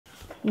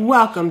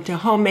Welcome to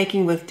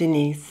Homemaking with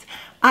Denise.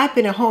 I've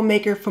been a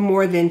homemaker for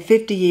more than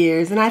 50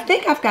 years, and I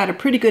think I've got a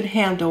pretty good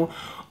handle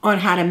on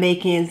how to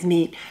make ends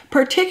meet,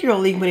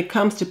 particularly when it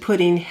comes to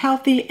putting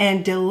healthy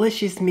and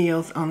delicious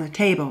meals on the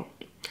table.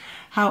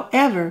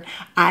 However,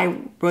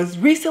 I was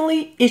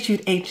recently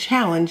issued a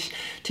challenge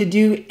to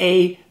do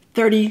a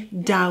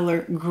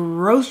 $30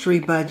 grocery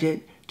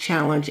budget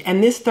challenge,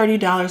 and this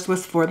 $30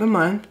 was for the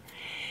month.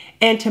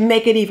 And to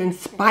make it even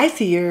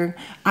spicier,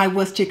 I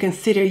was to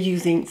consider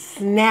using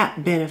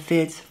SNAP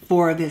benefits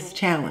for this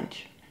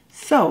challenge.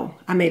 So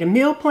I made a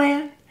meal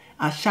plan,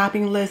 a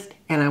shopping list,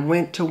 and I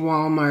went to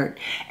Walmart.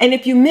 And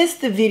if you missed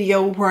the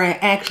video where I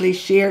actually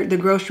shared the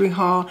grocery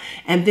haul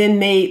and then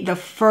made the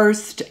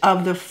first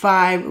of the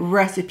 5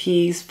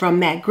 recipes from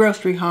that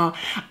grocery haul,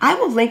 I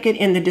will link it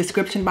in the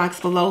description box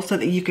below so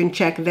that you can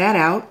check that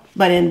out.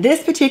 But in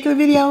this particular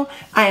video,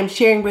 I am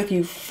sharing with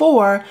you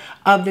 4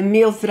 of the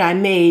meals that I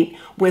made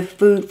with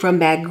food from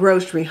that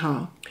grocery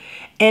haul.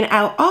 And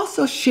I'll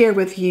also share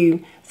with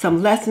you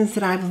some lessons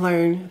that I've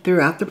learned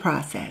throughout the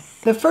process.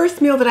 The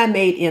first meal that I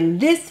made in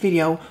this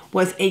video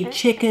was a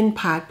chicken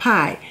pot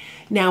pie.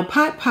 Now,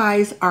 pot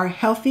pies are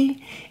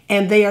healthy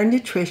and they are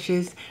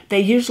nutritious. They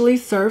usually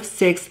serve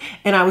 6,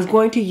 and I was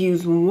going to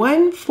use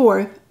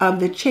 1/4 of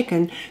the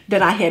chicken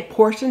that I had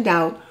portioned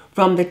out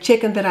from the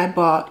chicken that I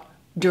bought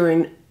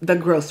during the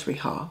grocery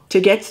haul. To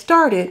get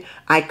started,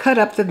 I cut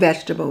up the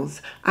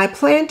vegetables. I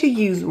plan to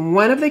use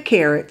 1 of the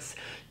carrots,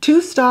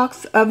 2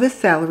 stalks of the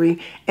celery,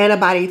 and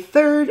about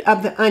 1/3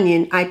 of the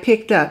onion I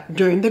picked up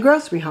during the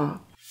grocery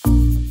haul.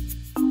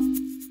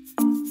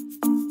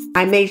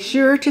 I made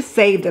sure to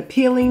save the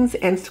peelings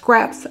and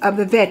scraps of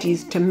the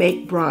veggies to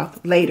make broth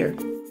later.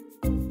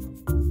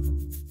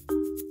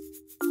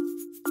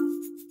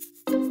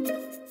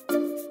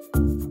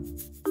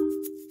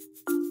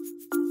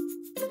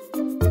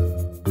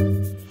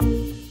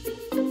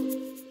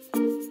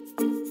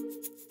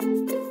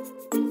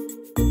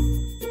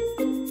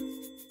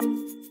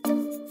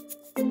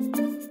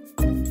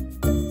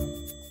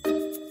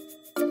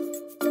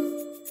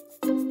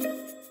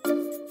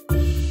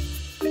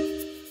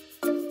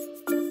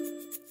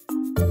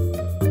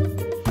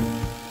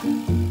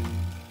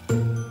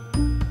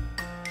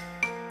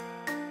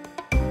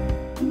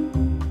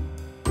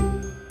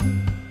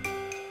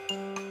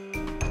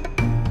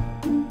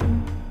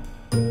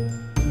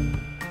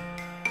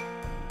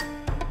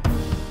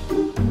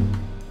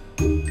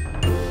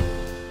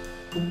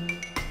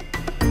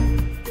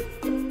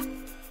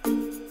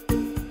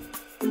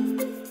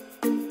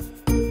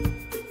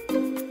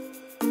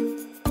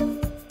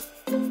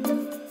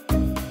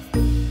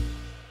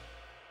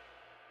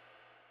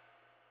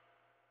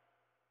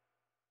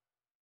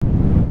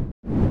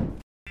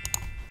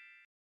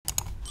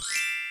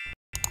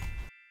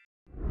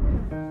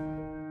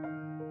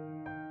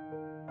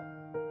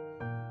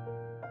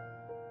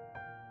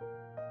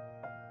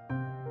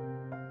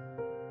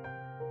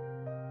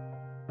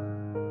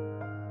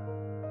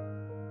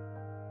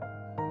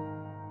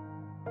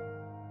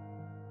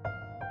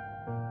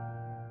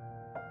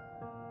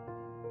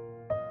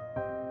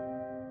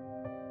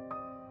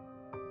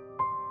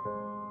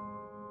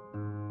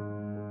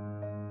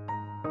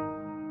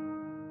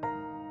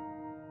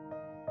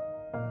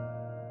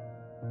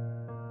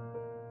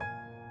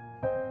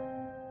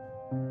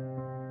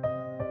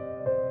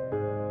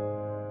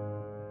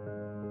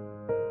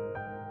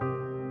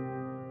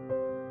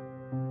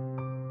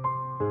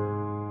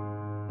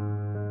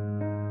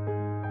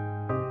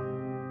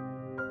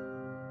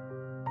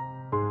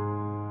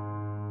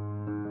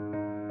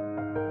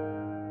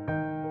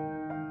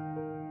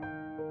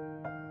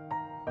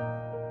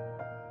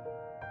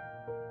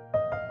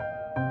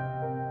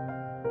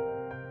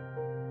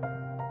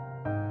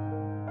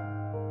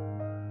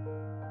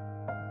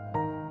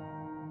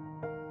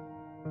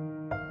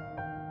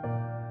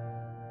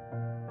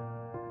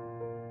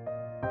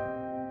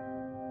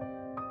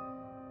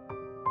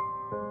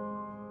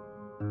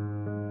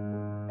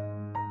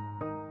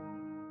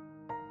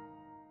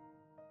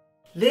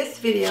 This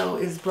video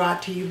is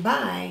brought to you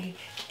by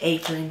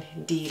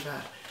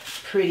Aprondiva.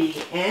 Pretty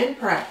and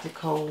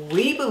practical,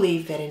 we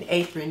believe that an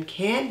apron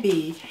can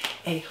be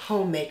a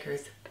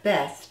homemaker's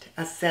best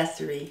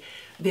accessory.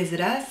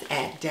 Visit us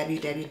at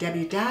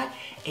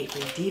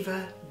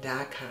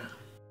www.aprondiva.com.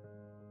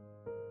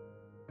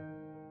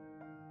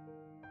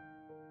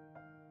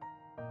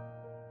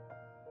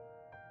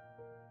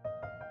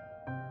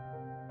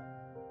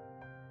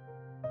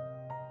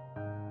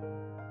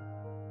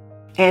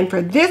 And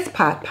for this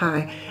pot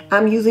pie,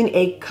 I'm using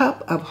a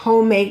cup of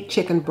homemade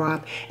chicken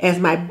broth as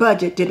my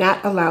budget did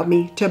not allow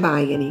me to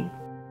buy any.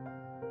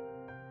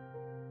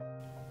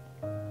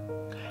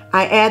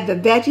 I add the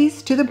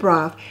veggies to the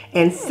broth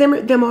and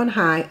simmered them on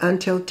high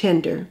until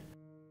tender.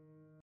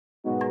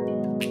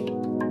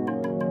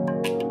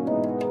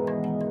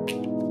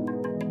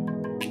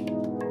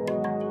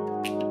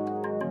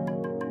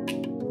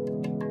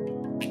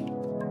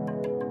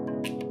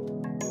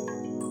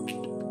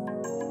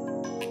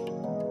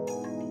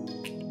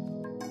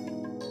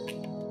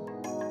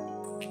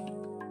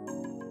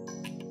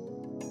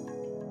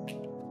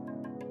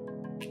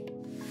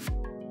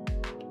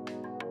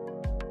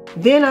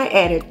 Then I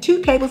added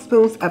 2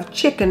 tablespoons of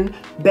chicken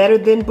better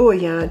than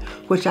bouillon,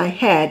 which I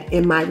had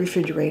in my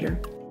refrigerator.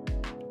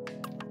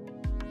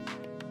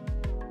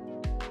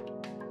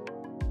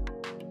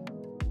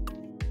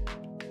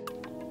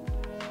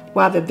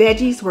 While the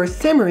veggies were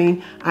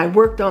simmering, I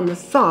worked on the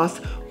sauce,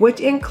 which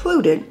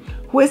included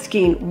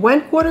whisking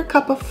 1/4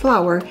 cup of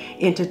flour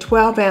into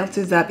 12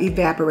 ounces of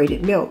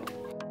evaporated milk.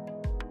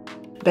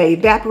 The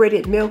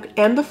evaporated milk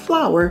and the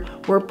flour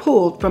were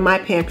pulled from my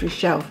pantry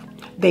shelf.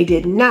 They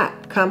did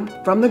not come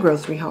from the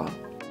grocery haul.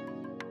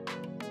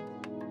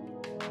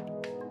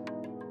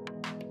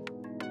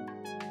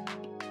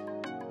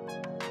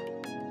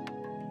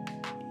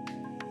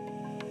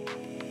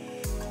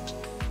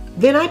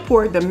 Then I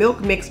poured the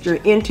milk mixture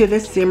into the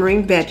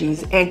simmering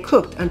veggies and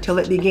cooked until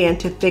it began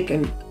to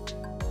thicken.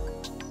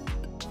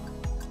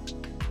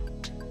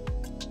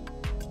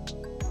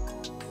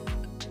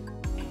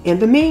 In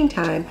the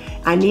meantime,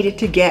 I needed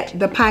to get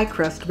the pie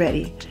crust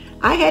ready.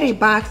 I had a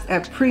box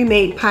of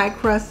pre-made pie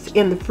crusts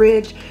in the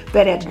fridge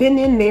that had been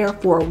in there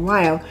for a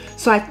while,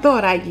 so I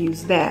thought I'd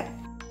use that.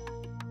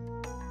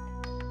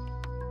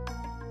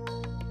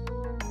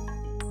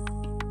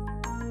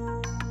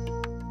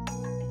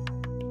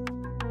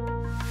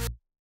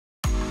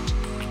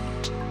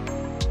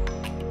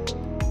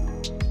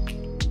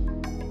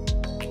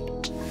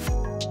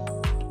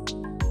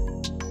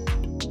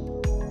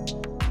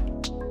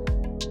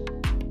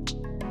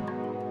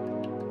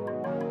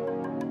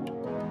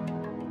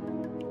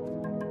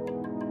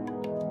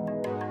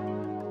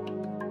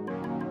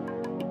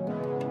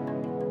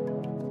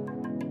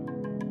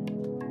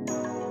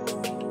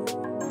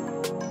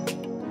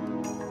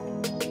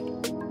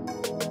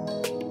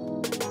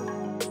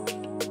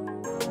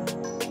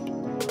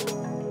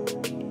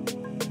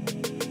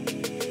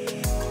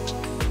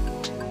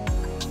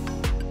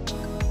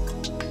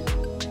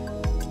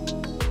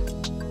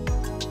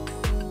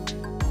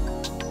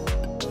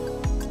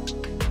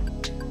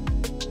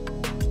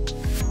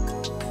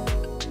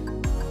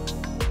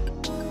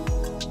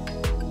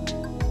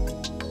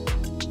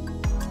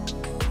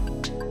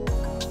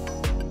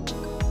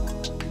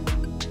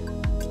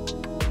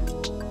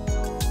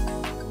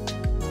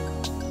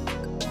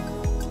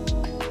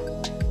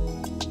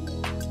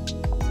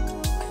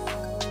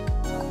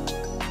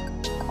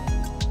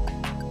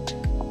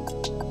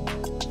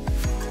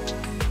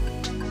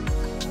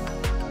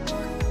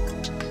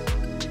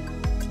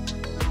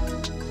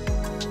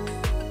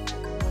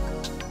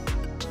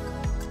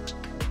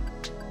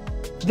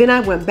 Then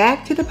I went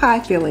back to the pie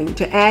filling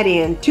to add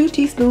in 2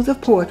 teaspoons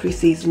of poultry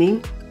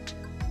seasoning,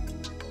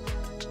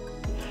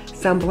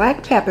 some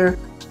black pepper,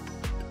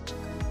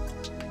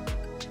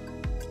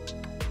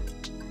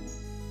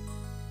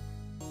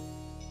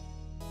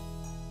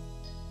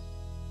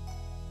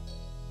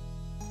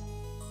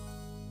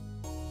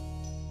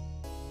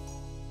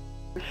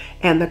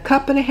 and the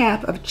 1.5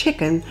 cups of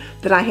chicken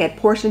that I had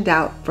portioned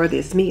out for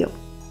this meal.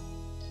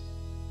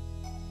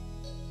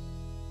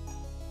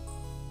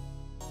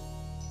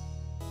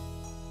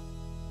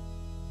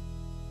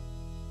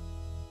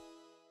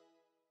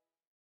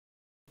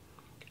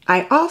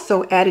 I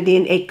also added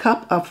in a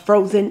cup of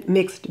frozen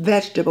mixed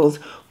vegetables,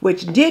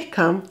 which did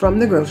come from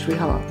the grocery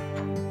haul.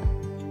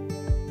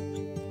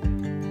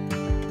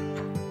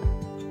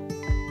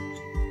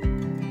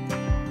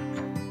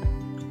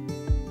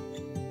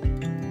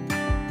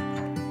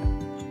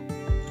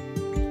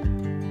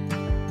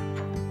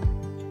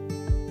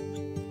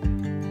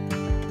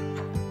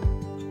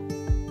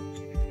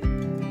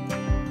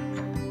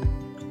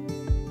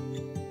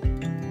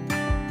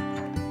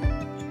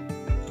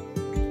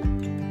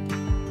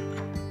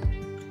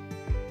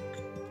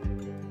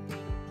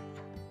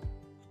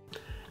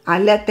 I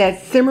let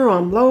that simmer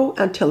on low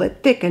until it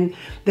thickened,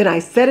 then I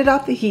set it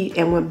off the heat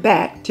and went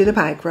back to the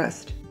pie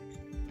crust.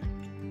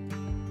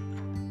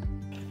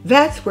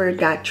 That's where it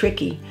got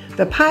tricky.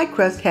 The pie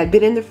crust had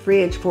been in the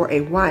fridge for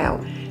a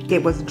while.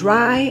 It was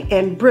dry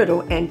and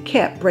brittle and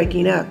kept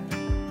breaking up.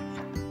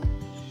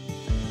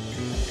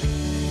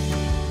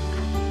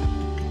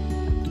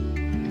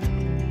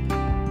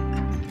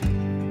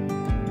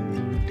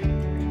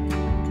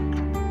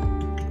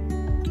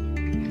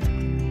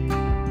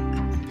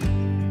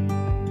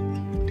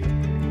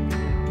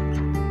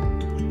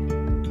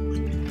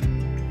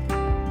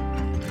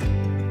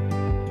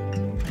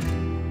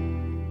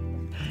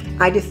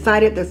 I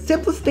decided the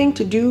simplest thing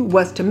to do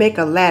was to make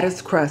a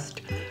lattice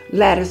crust.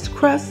 Lattice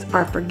crusts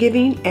are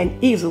forgiving and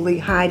easily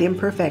hide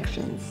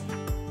imperfections.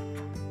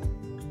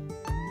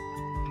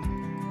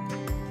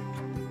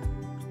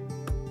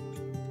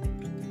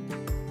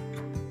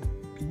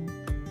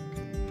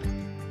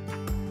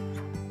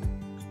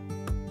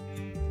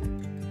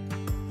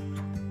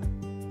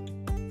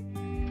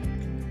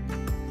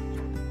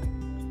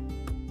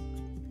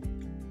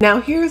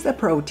 Now here's a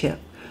pro tip.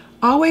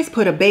 Always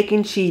put a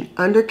baking sheet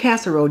under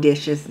casserole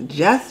dishes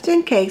just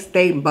in case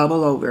they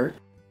bubble over.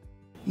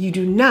 You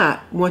do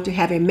not want to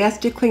have a mess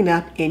to clean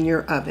up in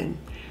your oven.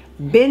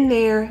 Been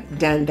there,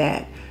 done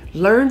that.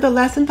 Learned the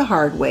lesson the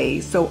hard way,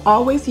 so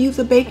always use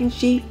a baking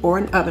sheet or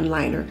an oven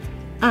liner.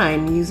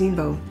 I'm using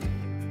both.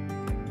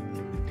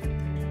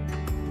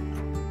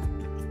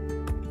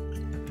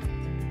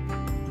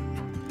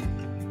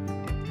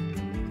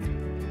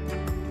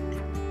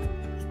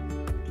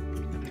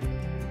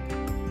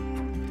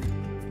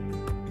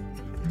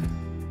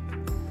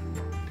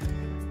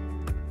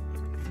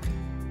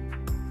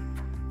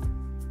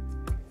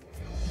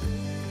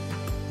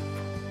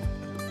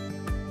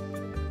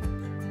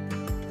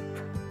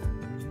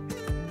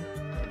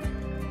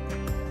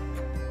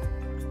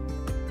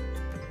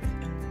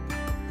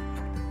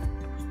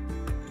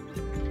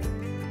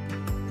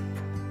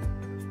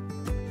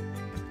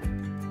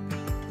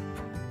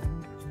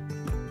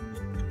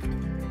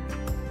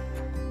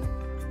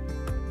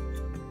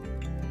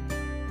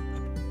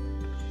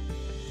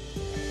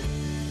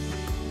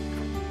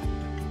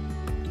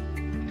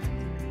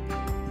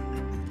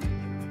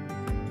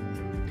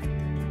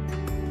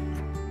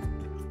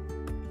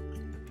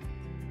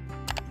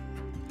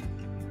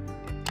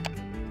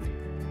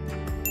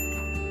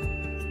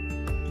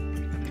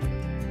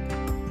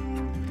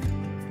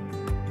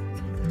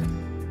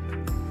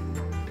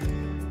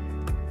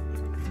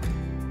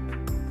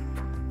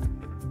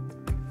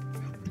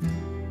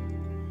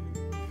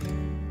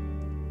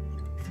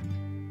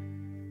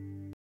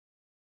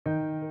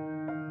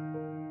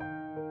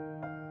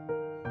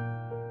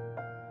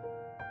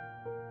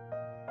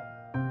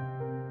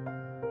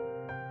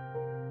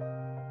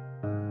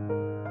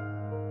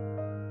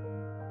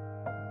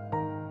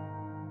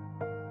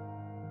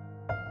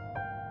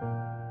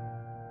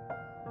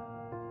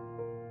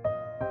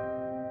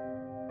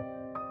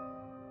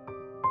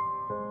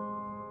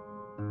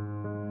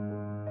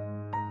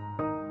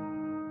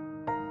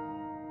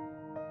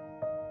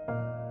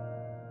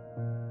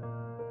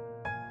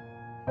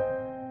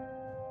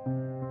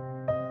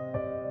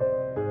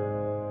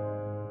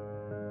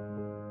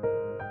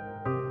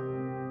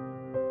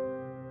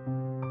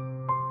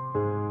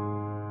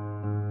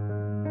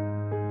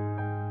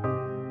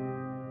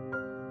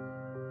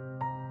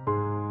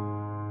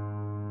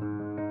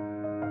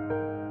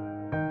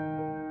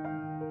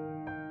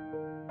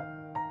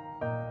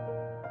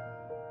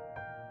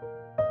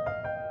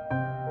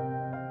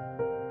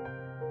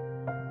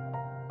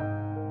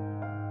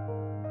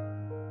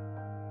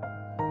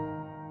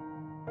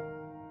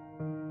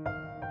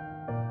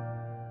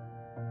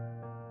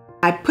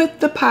 I put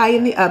the pie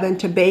in the oven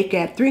to bake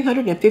at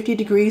 350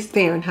 degrees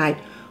Fahrenheit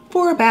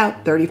for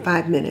about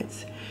 35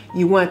 minutes.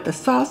 You want the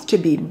sauce to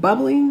be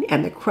bubbling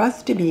and the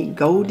crust to be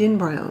golden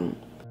brown.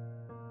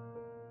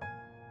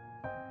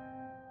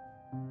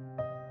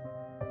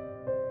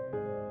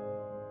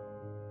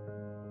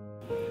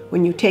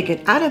 When you take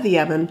it out of the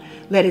oven,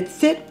 let it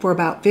sit for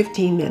about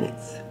 15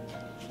 minutes.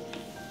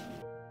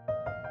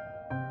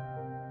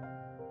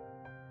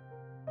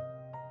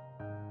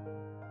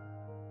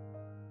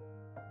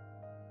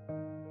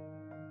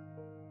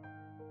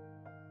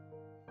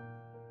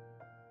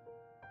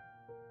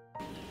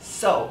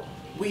 So,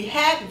 we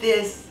had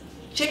this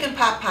chicken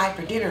pot pie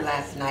for dinner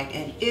last night,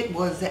 and it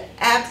was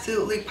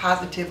absolutely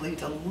positively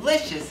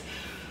delicious.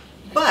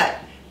 But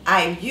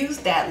I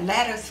used that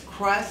lattice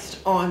crust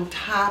on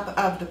top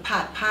of the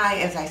pot pie,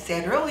 as I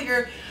said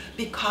earlier,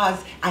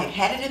 because I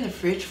had it in the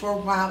fridge for a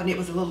while and it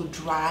was a little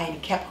dry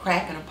and kept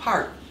cracking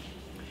apart.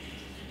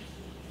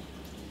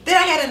 Then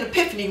I had an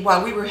epiphany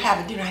while we were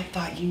having dinner. I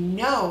thought, you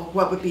know,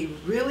 what would be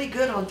really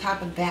good on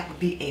top of that would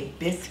be a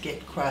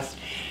biscuit crust.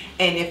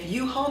 And if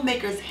you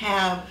homemakers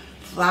have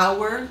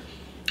flour,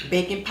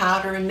 baking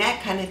powder, and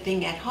that kind of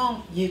thing at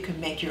home, you can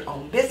make your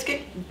own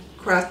biscuit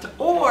crust.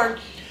 Or,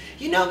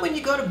 you know, when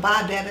you go to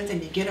Bob Evans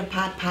and you get a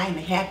pot pie and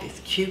they have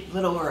this cute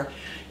little or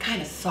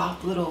kind of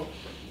soft little,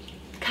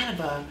 kind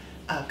of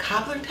a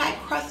cobbler type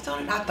crust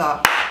on it, I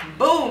thought,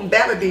 boom,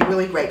 that would be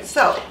really great.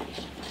 So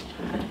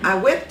I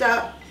whipped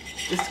up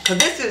this, because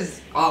this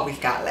is all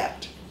we've got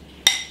left.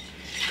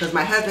 Because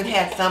my husband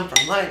had some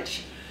for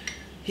lunch.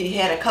 He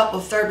had a couple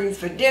servings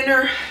for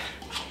dinner.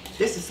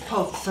 This is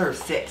supposed to serve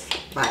 6,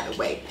 by the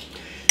way.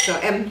 So,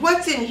 and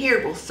what's in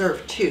here will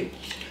serve 2.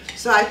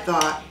 So I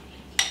thought,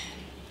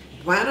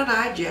 why don't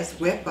I just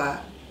whip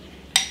up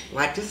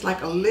just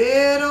like a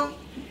little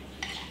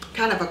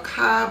kind of a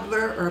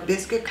cobbler or a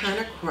biscuit kind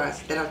of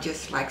crust that'll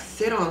just like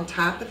sit on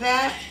top of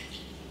that.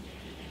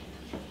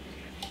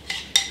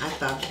 I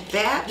thought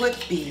that would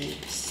be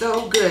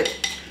so good.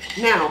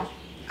 Now,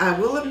 I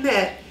will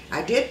admit,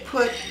 I did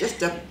put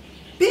just a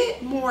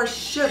bit more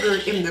sugar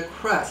in the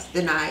crust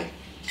than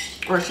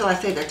or shall I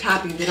say the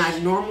topping, than I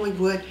normally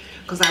would,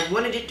 because I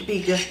wanted it to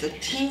be just a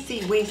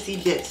teensy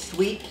weensy bit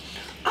sweet.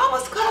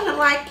 Almost kind of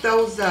like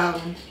those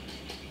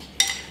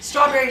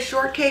strawberry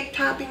shortcake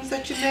toppings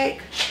that you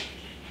make.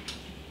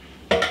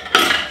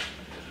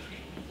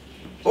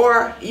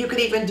 Or you could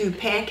even do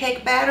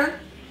pancake batter.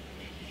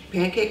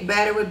 Pancake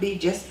batter would be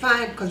just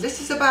fine, because this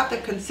is about the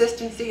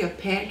consistency of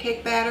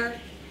pancake batter.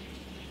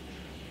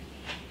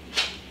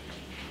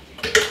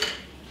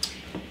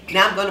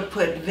 Now I'm going to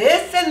put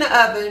this in the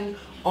oven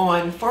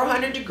on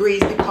 400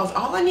 degrees because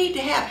all I need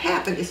to have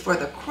happen is for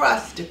the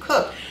crust to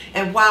cook.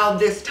 And while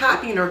this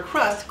topping or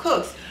crust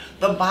cooks,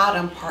 the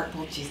bottom part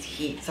will just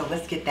heat. So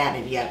let's get that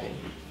in the oven.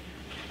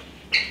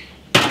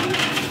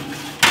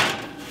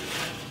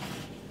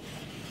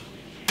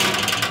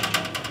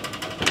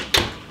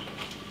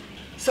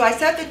 So I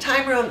set the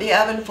timer on the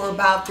oven for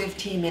about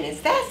 15 minutes.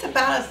 That's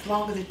about as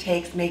long as it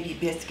takes maybe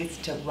biscuits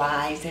to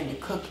rise and to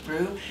cook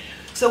through.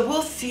 So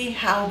we'll see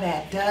how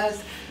that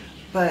does.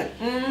 But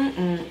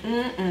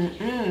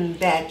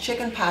that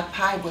chicken pot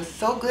pie was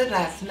so good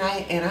last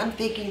night, and I'm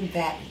thinking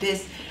that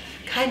this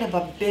kind of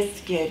a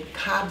biscuit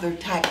cobbler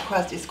type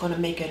crust is going to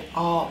make it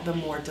all the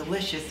more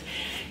delicious.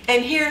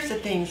 And here's the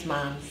things,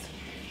 moms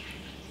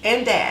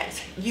and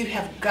dads, you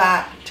have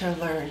got to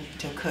learn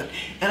to cook.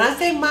 And I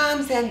say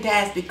moms and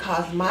dads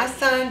because my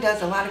son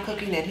does a lot of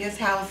cooking at his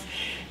house,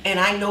 and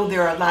I know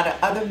there are a lot of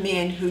other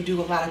men who do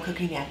a lot of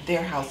cooking at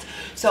their house.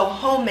 So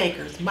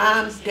homemakers,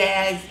 moms,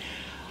 dads,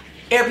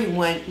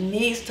 everyone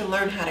needs to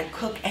learn how to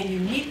cook, and you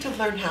need to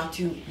learn how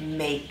to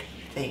make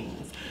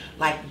things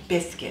like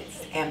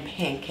biscuits and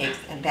pancakes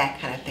and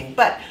that kind of thing.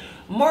 But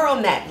more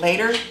on that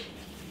later.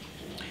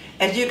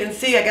 As you can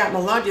see, I got my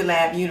Laundry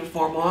Lab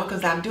uniform on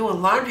because I'm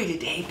doing laundry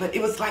today, but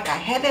it was like I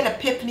had that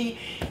epiphany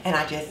and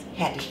I just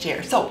had to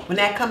share. So when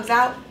that comes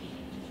out,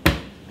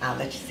 I'll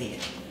let you see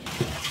it.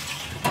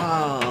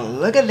 Oh,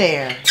 look at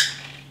there.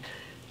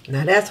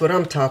 Now that's what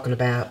I'm talking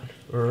about,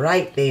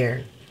 right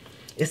there.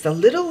 It's a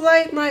little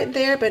light right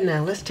there, but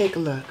now let's take a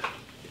look.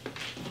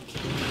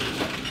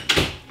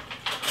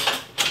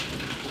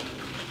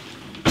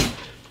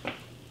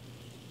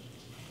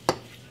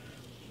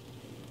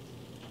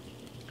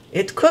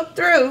 It's cooked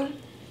through.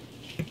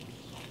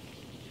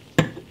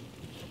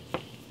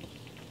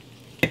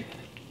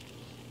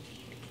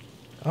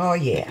 Oh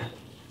yeah.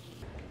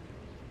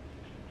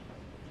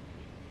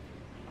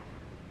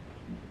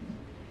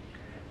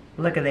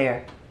 Look at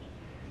there.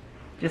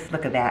 Just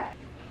look at that.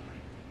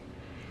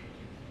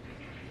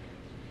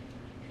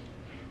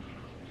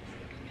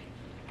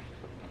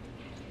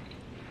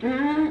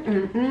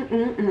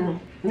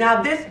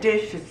 Now this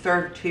dish is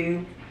served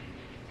too.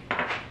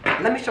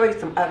 Let me show you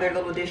some other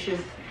little dishes.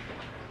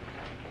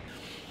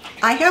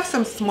 I have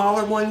some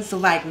smaller ones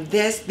like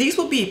this. These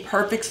will be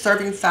perfect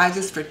serving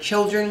sizes for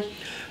children,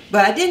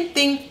 but I didn't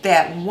think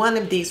that one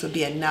of these would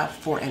be enough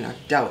for an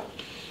adult.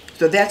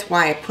 So that's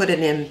why I put it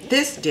in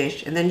this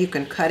dish, and then you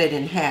can cut it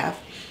in half.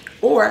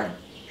 Or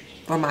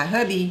For my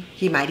hubby,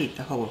 he might eat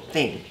the whole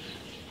thing.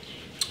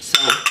 So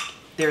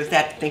there's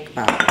that to think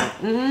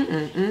about.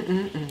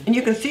 And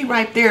you can see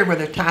right there where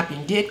the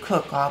topping did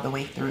cook all the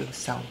way through.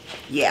 So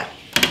yeah.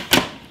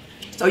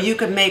 So you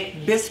can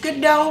make biscuit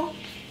dough,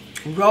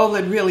 roll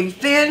it really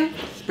thin,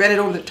 spread it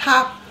over the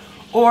top,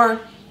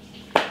 or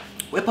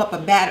whip up a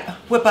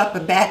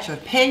batch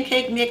of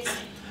pancake mix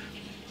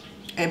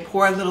and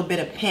pour a little bit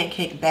of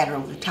pancake batter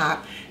over the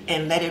top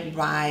and let it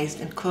rise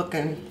and cook,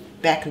 and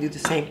back and do the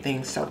same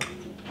thing. So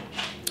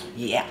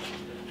yeah.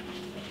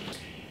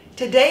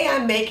 Today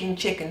I'm making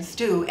chicken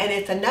stew, and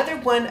it's another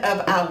one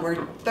of our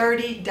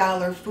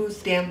 $30 food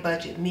stamp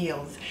budget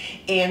meals.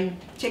 And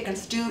chicken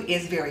stew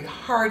is very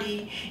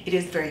hearty, it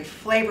is very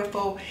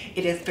flavorful,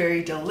 it is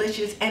very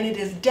delicious, and it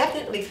is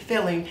definitely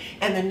filling.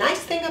 And the nice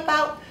thing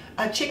about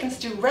a chicken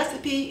stew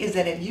recipe is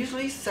that it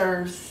usually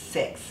serves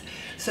 6.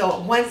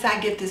 So once I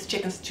get this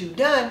chicken stew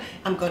done,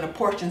 I'm going to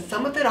portion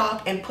some of it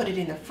off and put it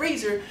in the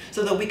freezer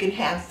so that we can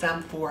have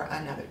some for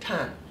another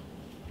time.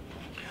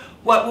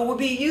 What will we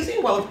be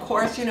using? Well, of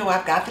course, you know,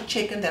 I've got the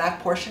chicken that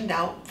I've portioned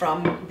out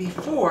from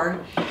before,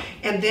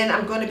 and then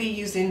I'm going to be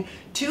using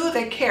 2 of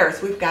the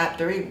carrots.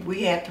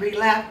 We had 3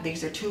 left.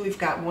 These are 2. We've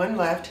got 1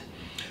 left.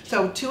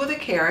 So 2 of the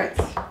carrots,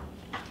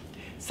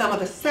 some of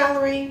the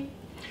celery,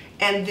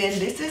 and then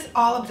this is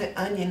all of the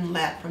onion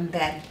left from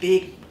that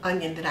big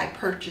onion that I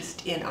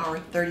purchased in our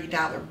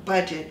 $30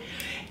 budget.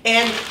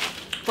 And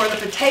for the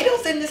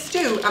potatoes in the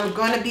stew, I'm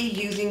going to be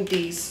using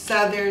these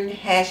Southern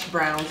hash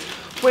browns,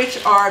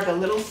 which are the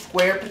little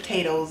square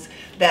potatoes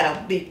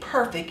that'll be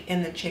perfect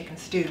in the chicken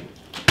stew.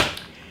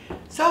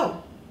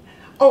 So,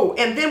 oh,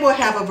 and then we'll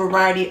have a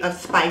variety of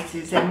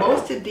spices, and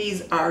most of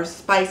these are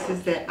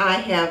spices that I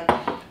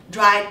have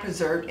dried,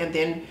 preserved, and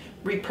then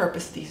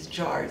repurposed these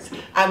jars.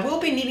 I will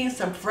be needing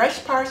some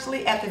fresh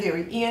parsley at the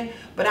very end,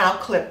 but I'll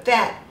clip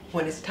that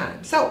when it's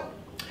time. So,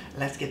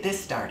 let's get this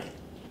started.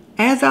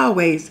 As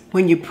always,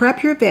 when you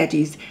prep your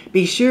veggies,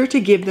 be sure to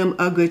give them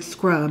a good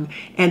scrub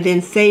and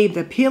then save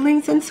the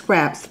peelings and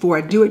scraps for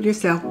a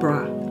do-it-yourself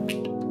broth.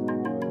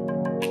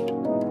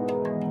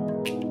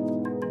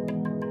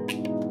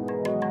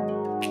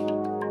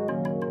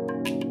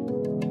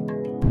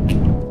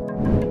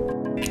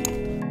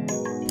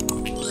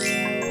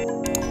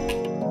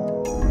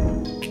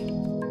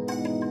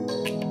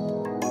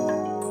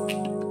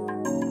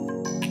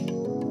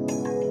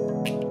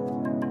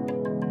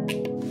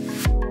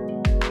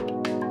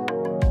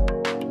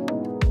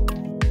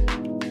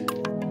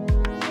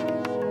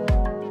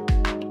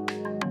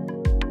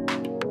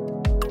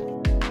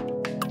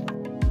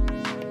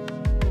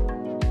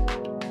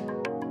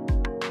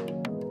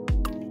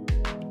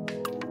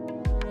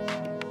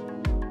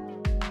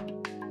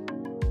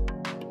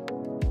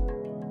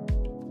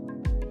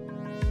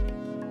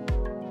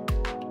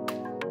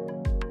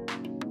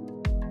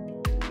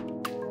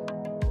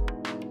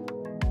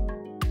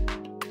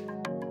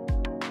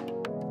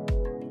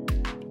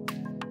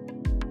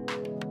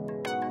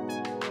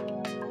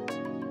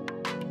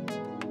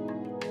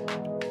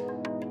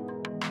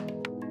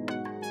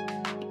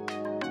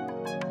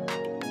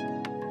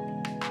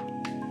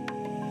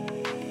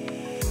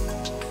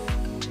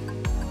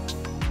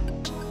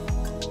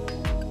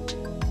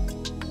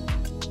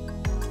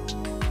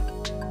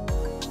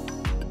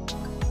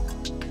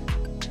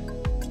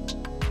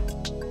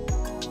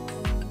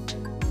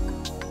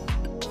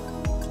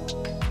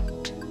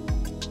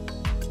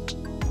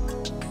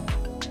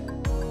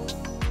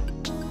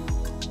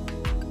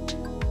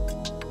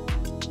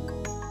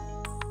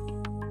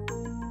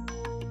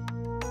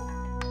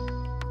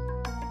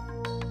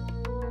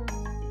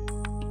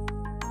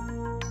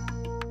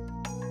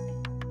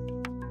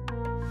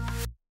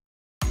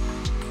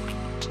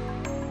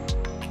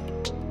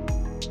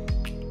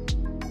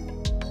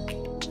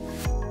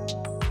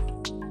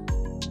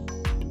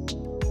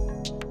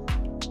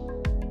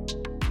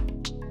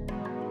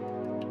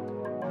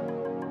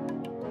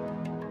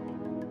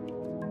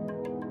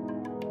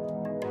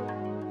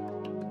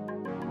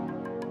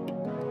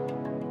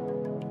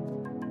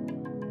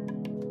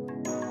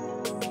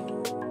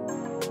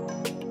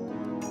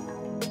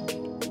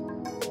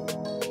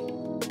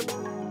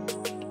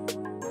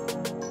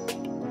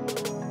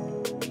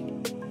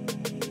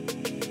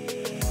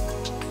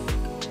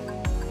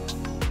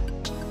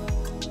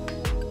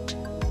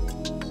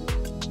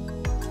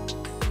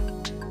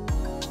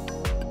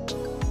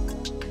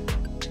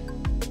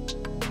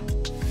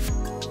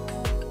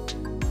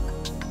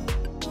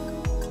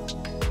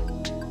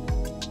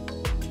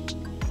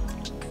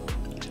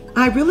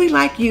 I really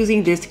like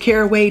using this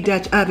caraway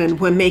Dutch oven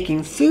when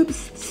making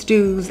soups,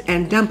 stews,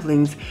 and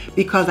dumplings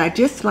because I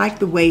just like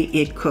the way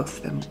it cooks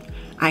them.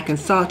 I can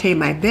saute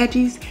my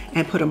veggies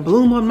and put a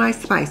bloom on my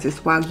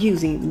spices while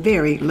using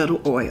very little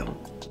oil.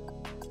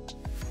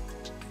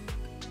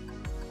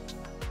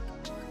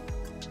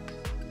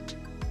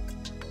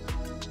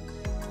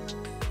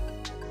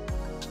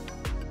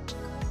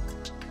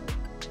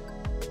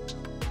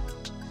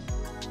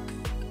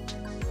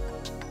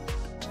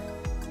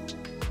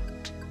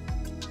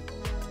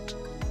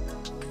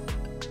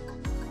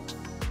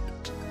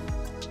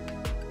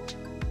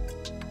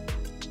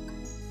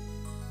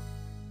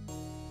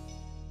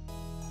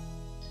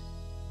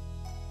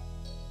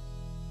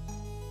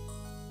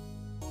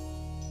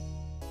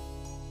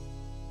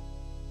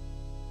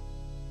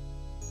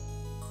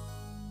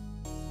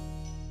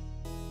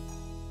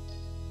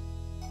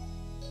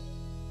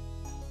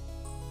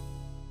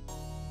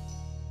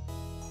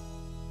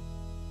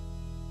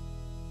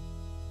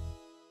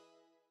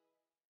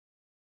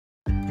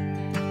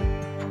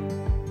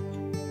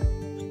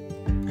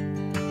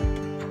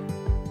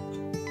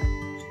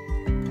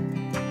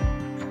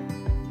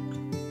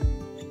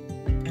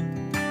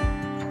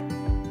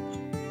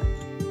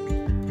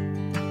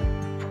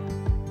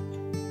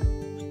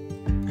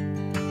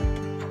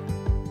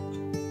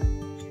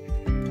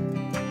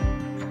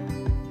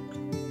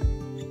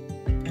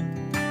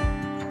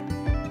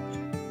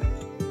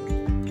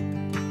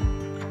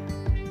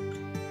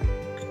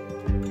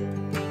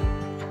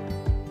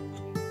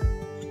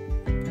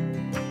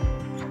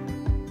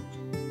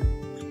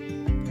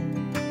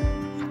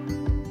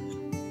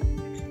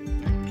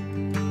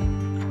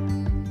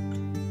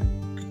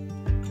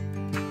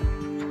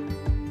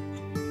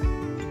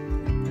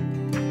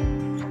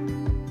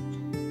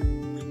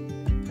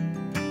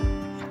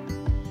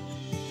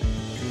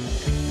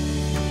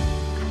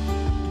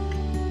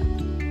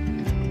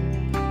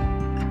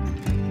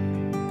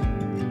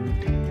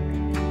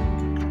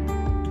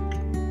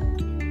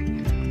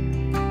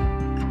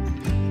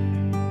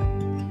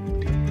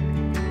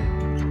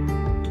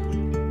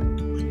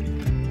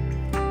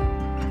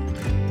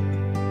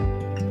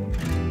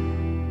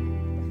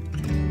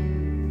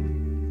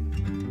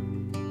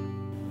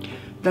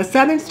 The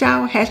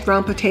Southern-style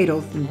hash-brown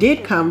potatoes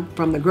did come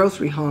from the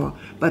grocery haul,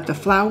 but the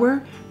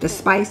flour, the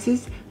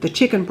spices, the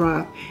chicken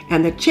broth,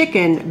 and the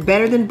chicken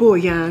better than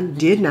bouillon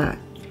did not.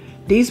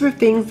 These were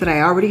things that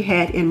I already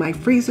had in my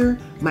freezer,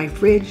 my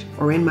fridge,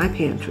 or in my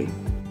pantry.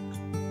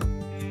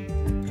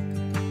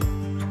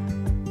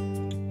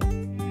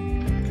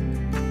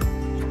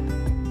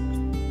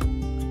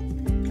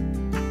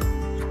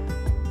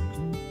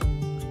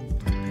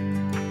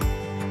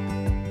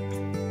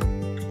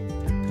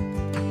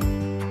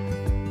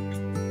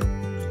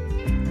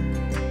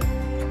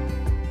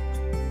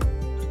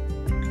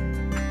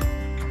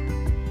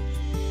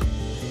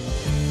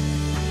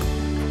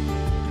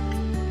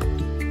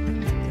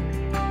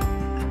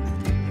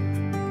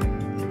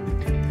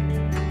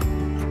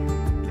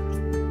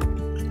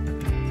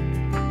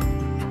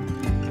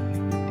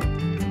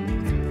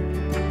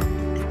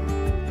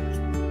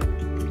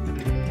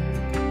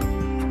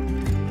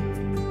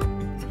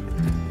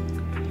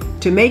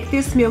 To make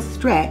this meal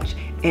stretch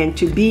and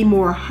to be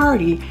more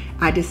hearty,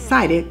 I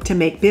decided to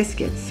make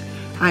biscuits.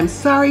 I'm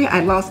sorry I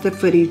lost the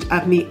footage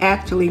of me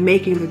actually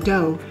making the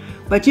dough,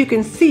 but you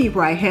can see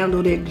where I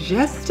handled it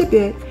just a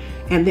bit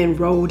and then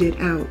rolled it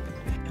out.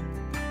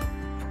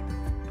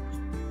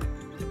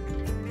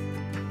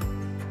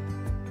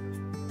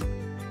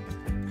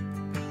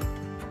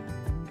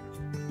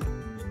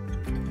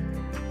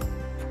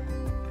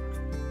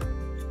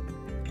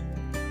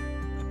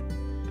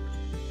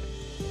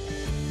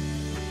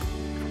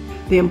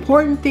 The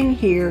important thing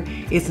here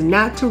is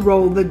not to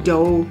roll the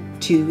dough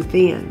too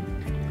thin.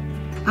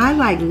 I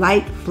like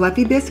light,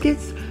 fluffy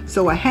biscuits,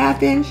 so a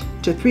 1/2 inch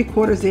to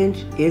 3/4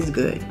 inch is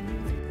good.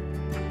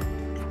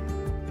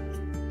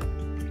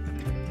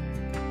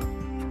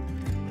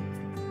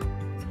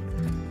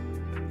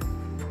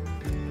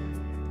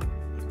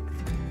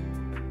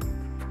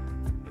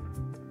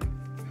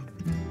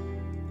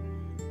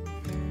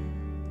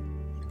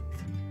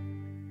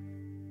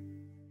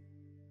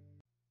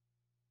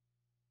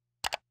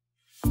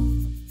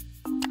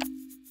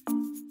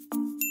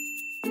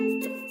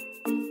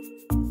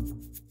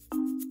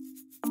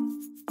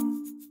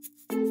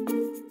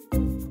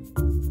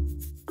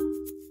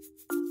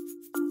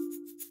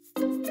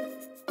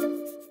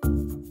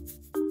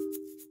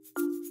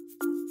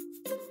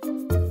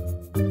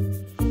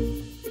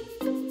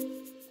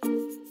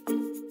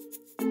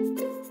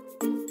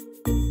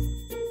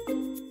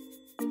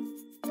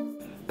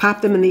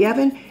 Pop them in the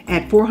oven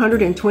at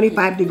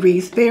 425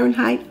 degrees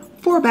Fahrenheit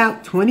for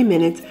about 20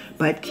 minutes,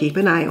 but keep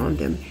an eye on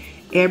them.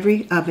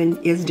 Every oven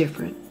is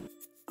different.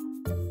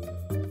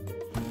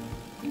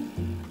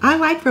 I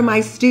like for my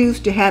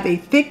stews to have a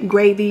thick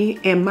gravy,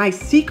 and my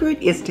secret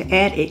is to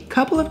add a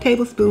couple of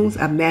tablespoons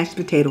of mashed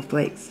potato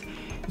flakes.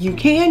 You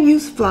can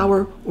use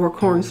flour or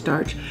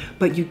cornstarch,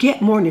 but you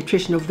get more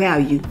nutritional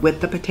value with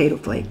the potato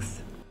flakes.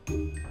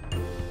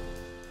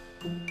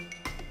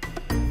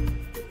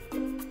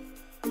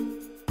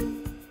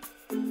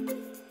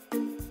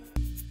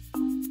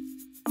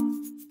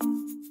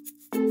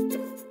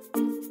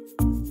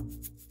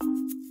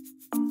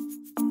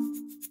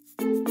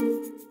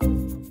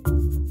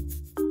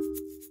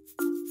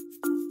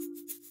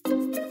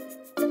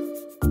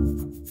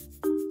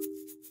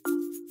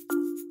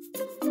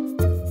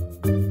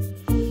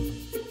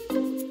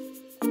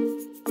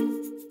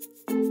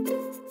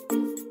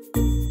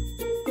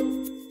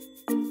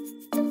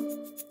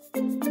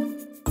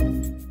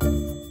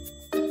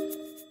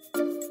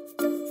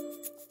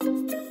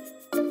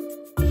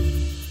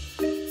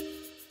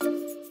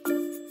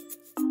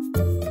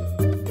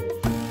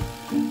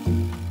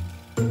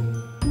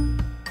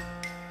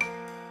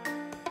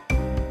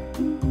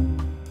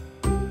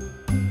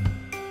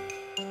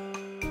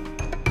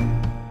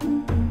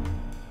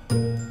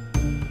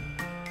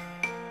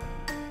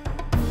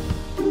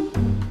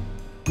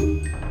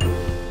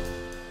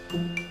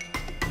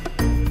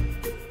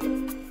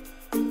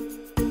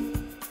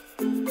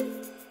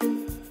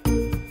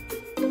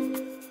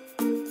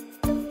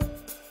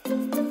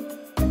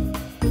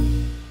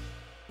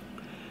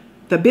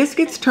 The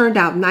biscuits turned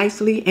out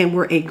nicely and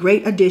were a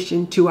great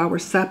addition to our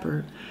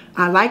supper.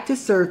 I like to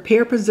serve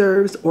pear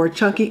preserves or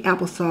chunky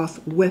applesauce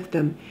with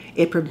them.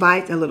 It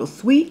provides a little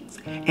sweet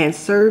and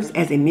serves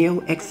as a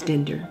meal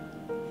extender.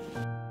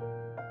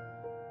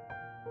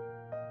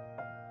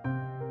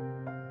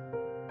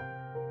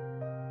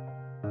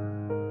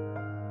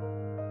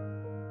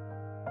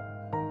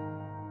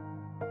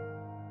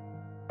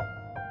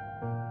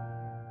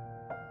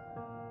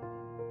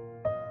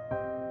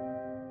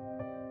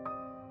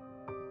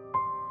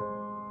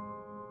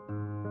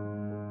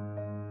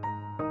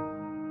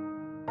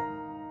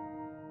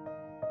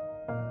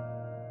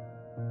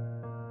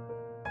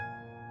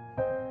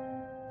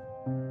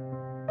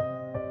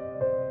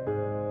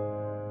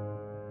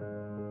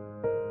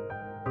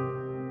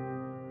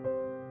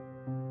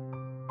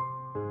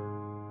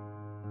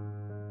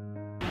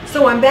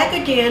 So I'm back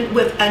again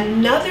with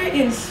another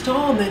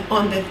installment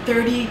on the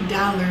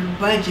 $30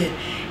 budget,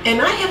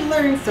 and I have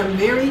learned some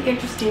very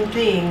interesting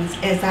things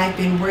as I've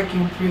been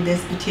working through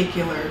this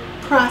particular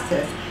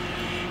process.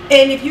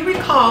 And if you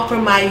recall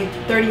from my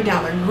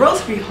 $30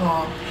 grocery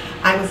haul,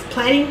 I was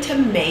planning to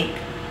make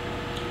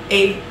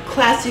a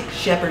classic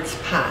shepherd's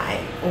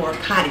pie or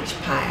cottage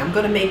pie. I'm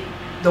going to make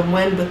the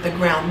one with the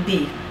ground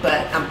beef,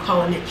 but I'm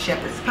calling it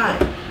shepherd's pie.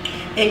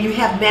 And you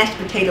have mashed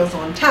potatoes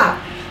on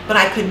top, but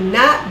I could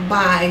not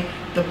buy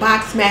the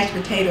boxed mashed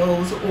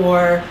potatoes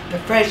or the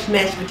fresh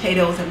mashed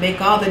potatoes and make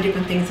all the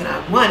different things that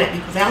I wanted,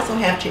 because I also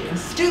have chicken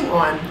stew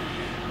on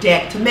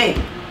deck to make.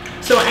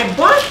 So I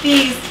bought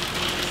these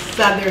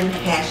southern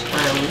hash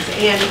browns,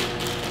 and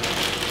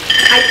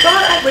I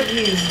thought I would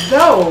use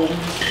those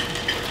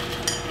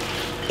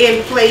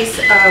in place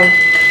of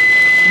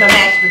the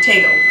mashed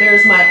potatoes.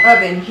 There's my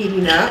oven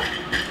heating up,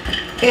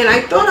 and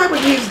I thought I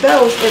would use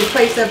those in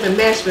place of the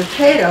mashed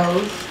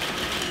potatoes.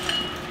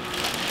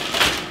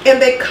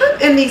 And they come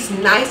in these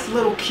nice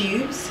little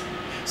cubes,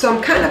 so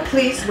I'm kind of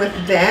pleased with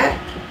that.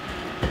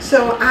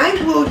 So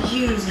I will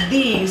use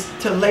these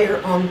to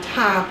layer on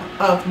top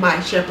of my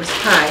shepherd's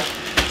pie.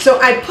 So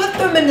I put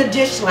them in the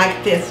dish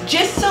like this,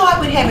 just so I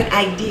would have an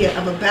idea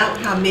of about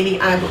how many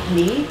I would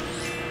need.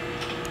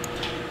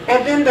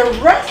 And then the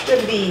rest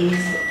of these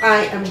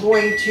I am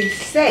going to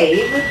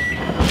save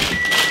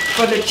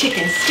for the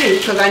chicken stew,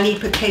 because I need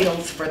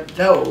potatoes for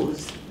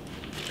those.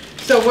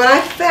 So what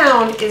I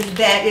found is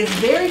that it's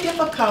very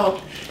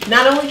difficult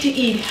not only to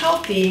eat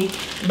healthy,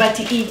 but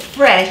to eat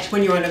fresh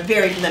when you're on a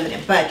very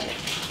limited budget.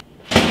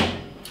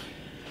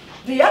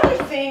 The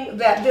other thing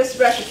that this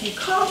recipe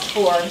calls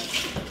for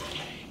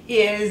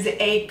is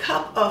a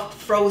cup of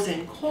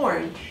frozen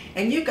corn.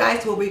 And you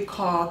guys will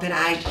recall that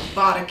I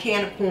bought a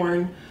can of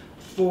corn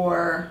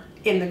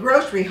in the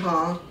grocery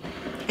haul,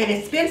 and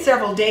it's been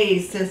several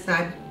days since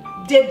I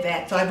did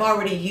that, so I've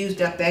already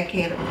used up that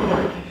can of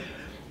corn.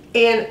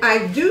 And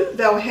I do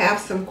though have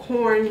some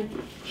corn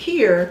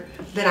here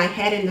that I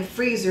had in the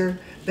freezer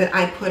that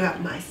I put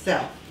up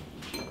myself.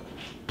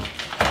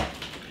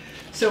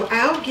 So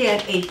I'll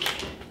get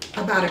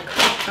about a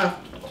cup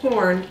of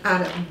corn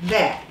out of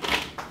that.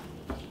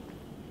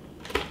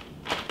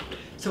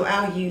 So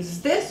I'll use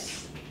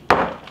this,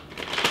 and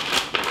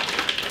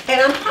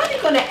I'm probably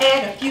going to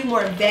add a few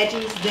more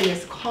veggies than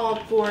is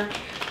called for,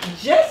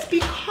 just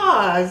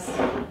because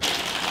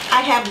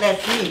I have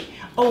less meat.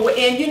 Oh,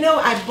 and you know,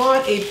 I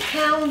bought a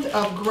pound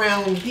of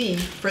ground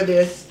beef for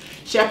this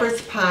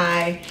shepherd's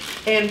pie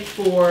and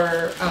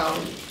for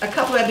a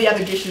couple of the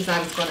other dishes I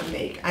was going to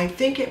make. I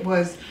think it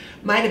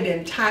might have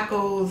been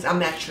tacos, I'm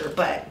not sure,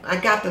 but I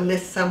got the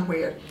list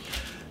somewhere.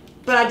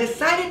 But I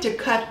decided to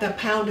cut the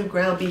pound of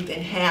ground beef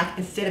in half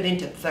instead of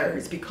into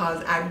thirds,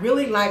 because I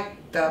really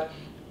like the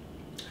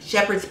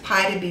shepherd's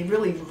pie to be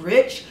really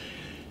rich.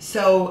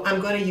 So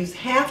I'm going to use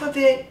half of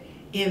it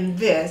in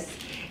this,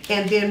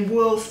 and then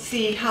we'll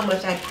see how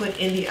much I put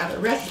in the other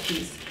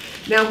recipes.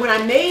 Now when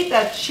I made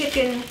the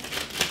chicken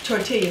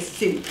tortilla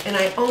soup, and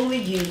I only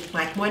used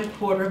like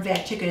 1/4 of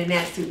that chicken in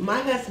that soup, my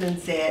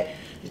husband said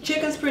the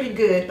chicken's pretty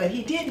good, but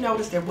he did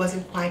notice there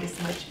wasn't quite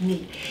as much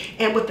meat.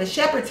 And with the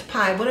shepherd's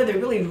pie, one of the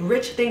really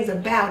rich things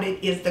about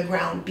it is the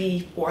ground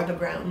beef or the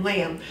ground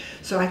lamb.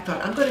 So I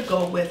thought I'm going to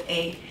go with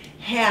a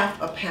half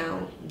a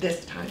pound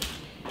this time.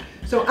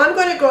 So I'm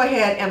going to go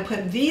ahead and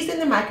put these in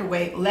the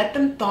microwave, let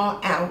them thaw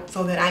out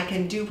so that I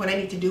can do what I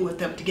need to do with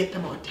them to get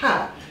them on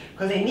top,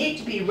 because they need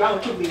to be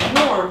relatively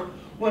warm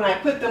when I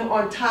put them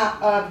on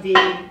top of the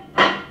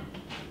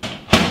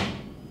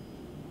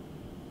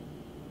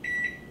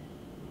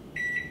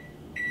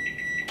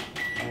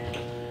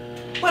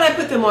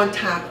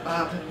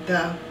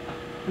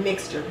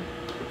mixture.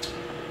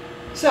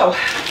 So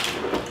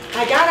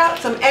I got out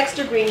some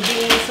extra green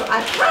beans, so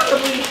I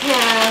probably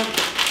have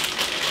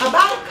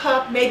about a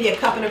cup, maybe a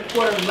cup and a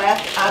quarter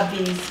left of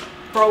these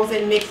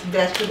frozen mixed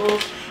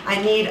vegetables.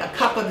 I need a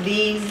cup of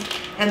these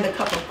and the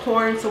cup of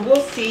corn, so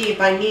we'll see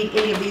if I need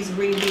any of these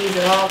green beans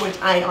at all, which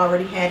I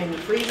already had in the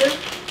freezer.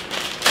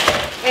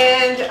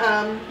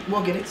 And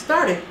we'll get it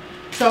started.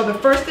 So the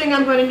first thing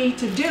I'm going to need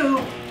to do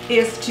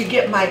is to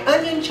get my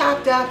onion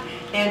chopped up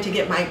and to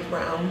get my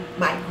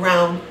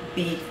ground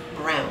beef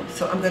browned.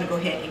 So I'm going to go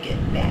ahead and get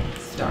that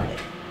started.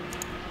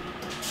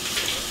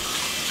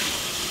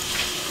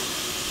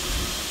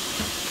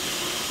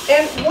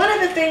 And one of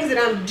the things that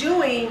I'm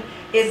doing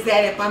is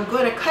that if I'm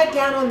going to cut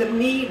down on the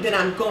meat, then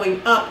I'm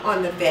going up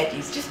on the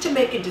veggies, just to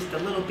make it just a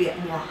little bit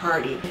more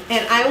hearty.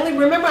 And I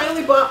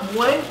only bought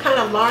one kind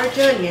of large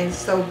onion,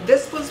 so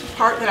this was the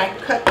part that I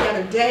cut the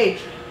other day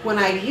when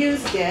I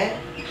used it.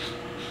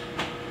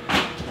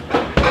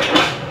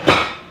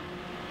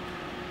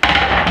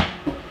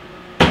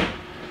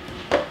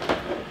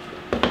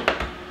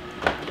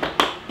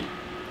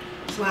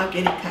 So I'll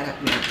get it cut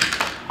up now.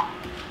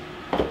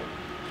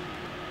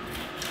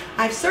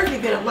 I've certainly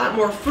been a lot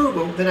more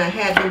frugal than I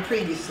had been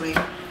previously.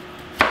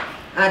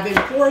 I've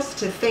been forced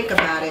to think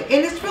about it,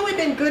 and it's really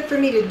been good for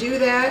me to do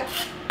that.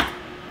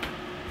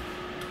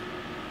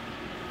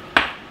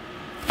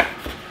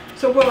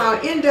 So what I'll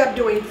end up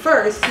doing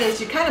first, since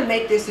you kind of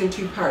make this in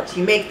two parts,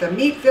 you make the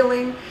meat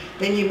filling,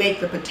 then you make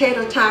the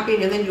potato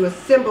topping, and then you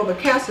assemble the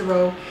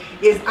casserole,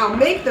 is I'll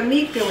make the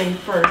meat filling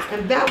first,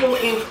 and that will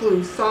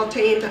include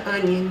sauteing the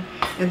onion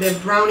and then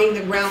browning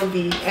the ground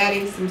beef,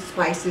 adding some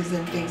spices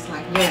and things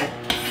like that.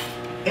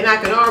 And I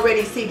can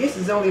already see this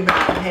is only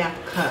about a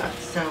half cup,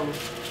 so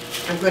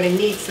I'm going to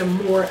need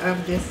some more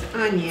of this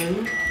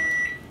onion.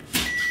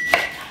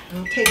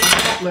 I'll take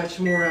that much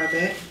more of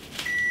it.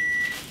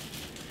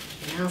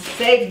 And I'll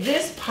save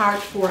this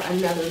part for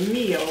another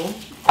meal.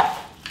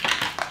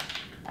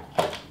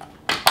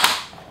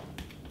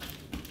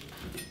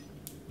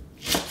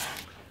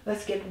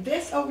 Let's get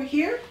this over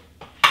here.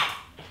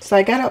 So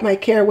I got out my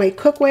caraway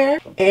cookware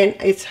and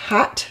it's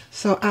hot.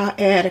 So I'll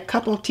add a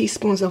couple of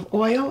teaspoons of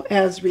oil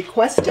as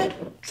requested.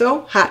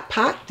 So hot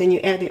pot, then you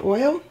add the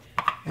oil.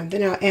 And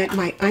then I'll add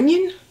my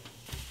onion.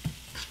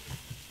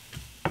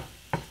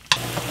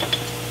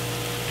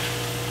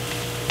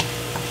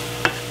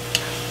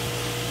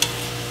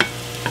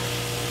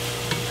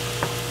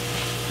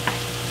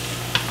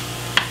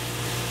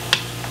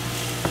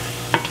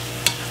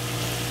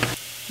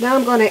 Now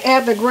I'm going to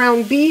add the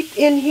ground beef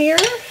in here.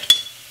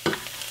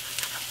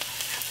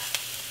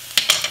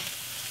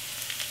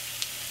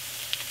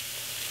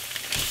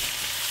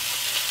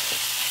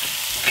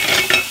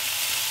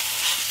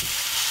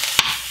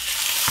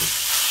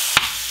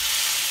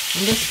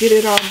 And let's get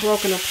it all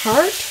broken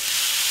apart.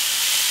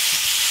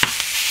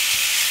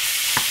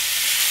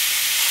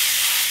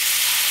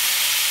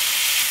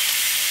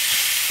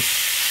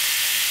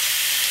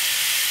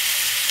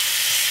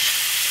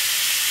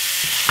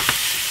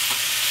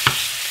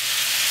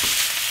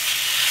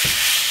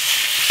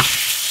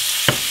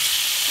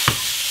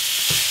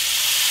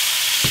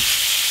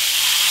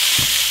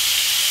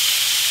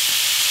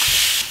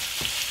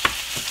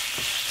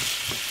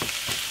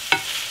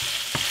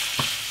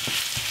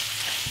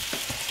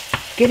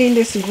 Getting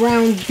this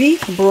ground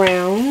beef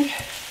browned.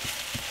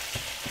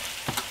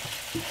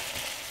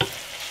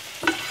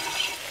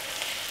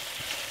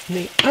 And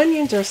the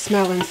onions are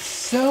smelling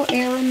so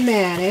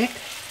aromatic.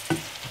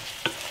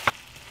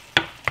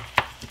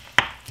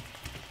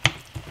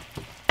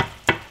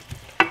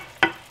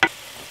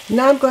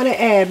 Now I'm going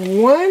to add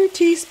 1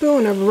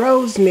 teaspoon of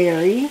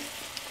rosemary,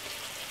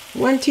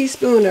 1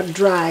 teaspoon of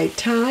dried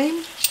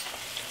thyme,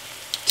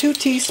 2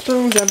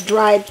 teaspoons of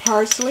dried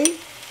parsley,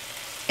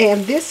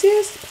 and this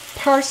is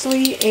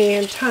parsley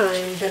and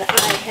thyme that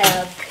I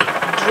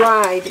have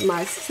dried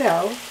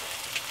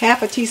myself.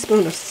 Half a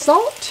teaspoon of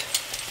salt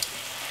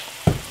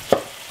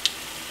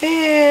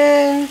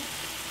and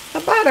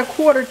about a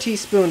 1/4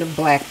 teaspoon of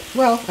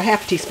a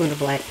half teaspoon of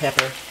black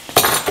pepper.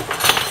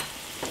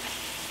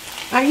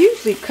 I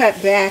usually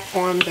cut back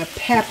on the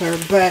pepper,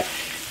 but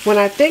when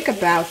I think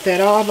about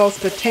that, all those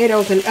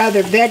potatoes and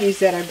other veggies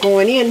that are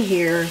going in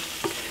here,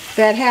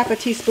 that half a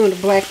teaspoon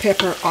of black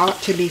pepper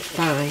ought to be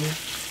fine.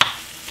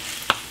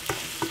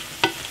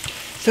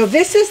 So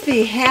this is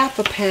the half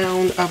a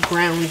pound of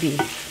ground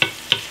beef.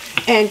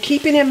 And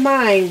keeping in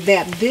mind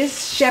that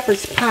this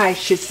shepherd's pie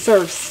should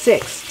serve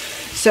 6.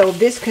 So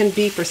this can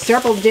be for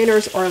several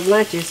dinners or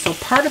lunches. So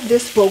part of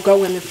this will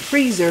go in the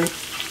freezer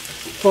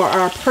for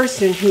our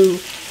person who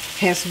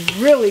has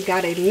really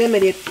got a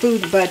limited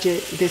food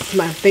budget this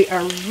month. They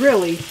are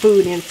really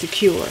food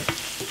insecure.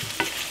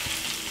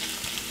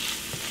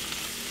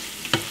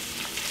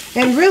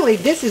 And really,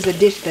 this is a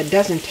dish that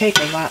doesn't take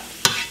a lot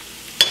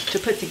to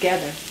put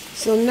together.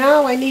 So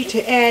now I need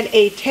to add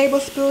a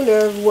tablespoon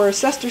of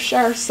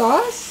Worcestershire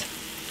sauce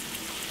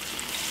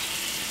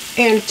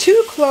and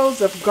 2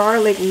 cloves of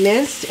garlic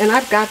minced. And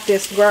I've got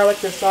this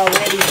garlic that's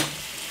already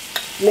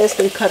minced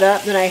and cut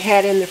up that I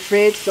had in the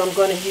fridge, so I'm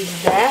going to use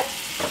that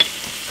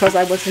because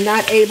I was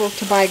not able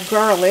to buy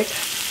garlic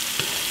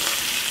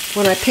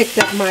when I picked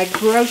up my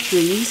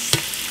groceries.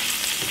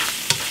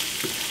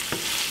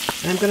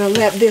 I'm going to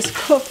let this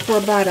cook for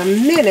about a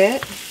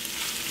minute.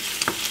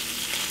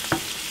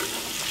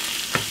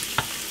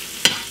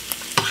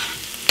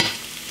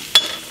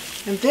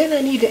 And then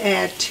I need to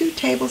add 2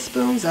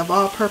 tablespoons of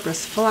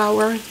all-purpose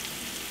flour.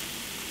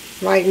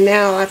 Right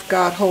now I've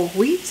got whole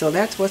wheat, so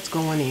that's what's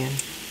going in.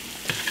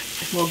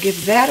 We'll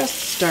give that a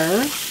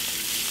stir.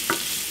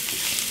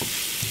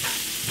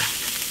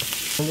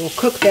 And we'll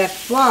cook that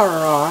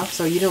flour off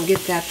so you don't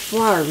get that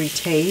floury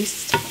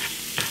taste.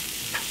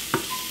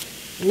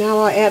 Now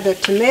I'll add the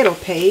tomato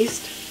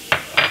paste.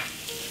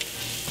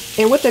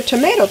 And with the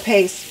tomato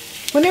paste,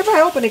 whenever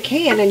I open a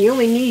can and you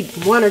only need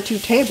 1 or 2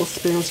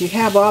 tablespoons, you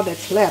have all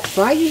that's left.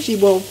 So I usually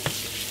will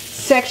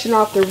section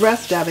off the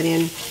rest of it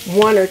in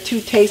 1 or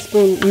 2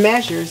 tablespoon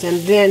measures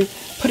and then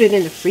put it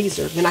in the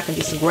freezer. Then I can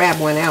just grab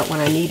one out when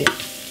I need it.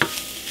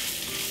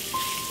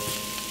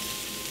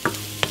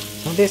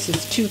 So this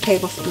is 2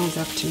 tablespoons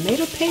of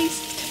tomato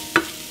paste.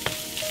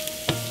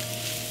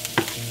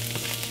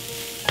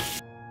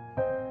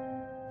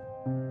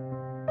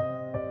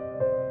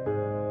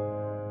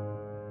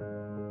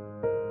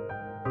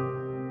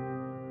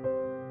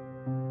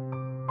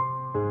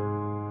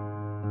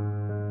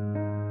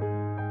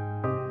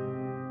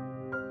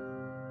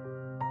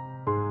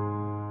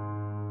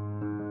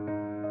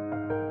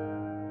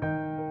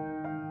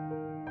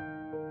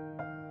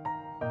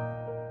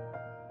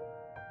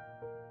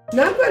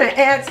 Now I'm going to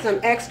add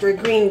some extra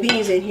green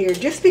beans in here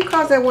just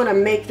because I want to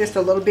make this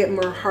a little bit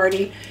more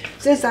hearty.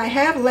 Since I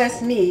have less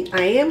meat,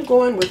 I am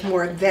going with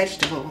more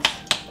vegetables.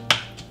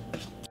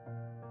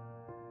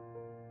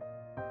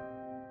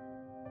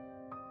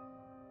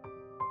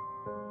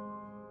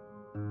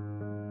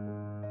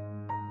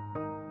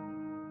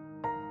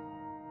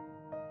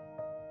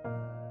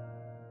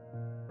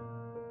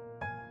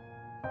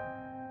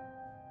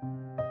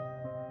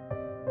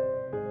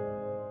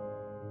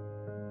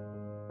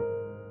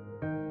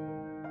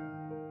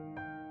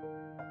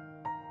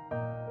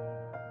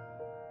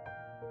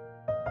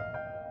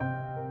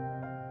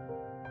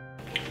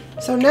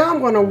 So now I'm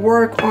going to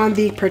work on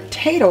the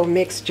potato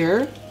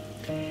mixture,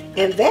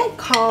 and that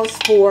calls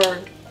for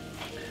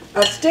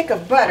a stick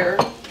of butter,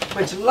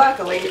 which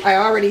luckily I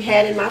already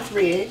had in my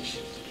fridge,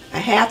 a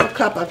half a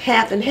cup of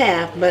half and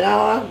half, but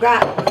all I've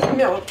got was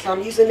milk, so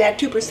I'm using that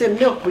 2%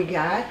 milk we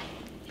got,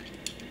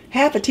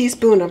 half a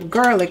teaspoon of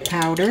garlic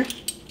powder,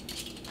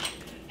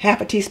 half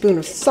a teaspoon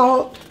of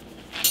salt,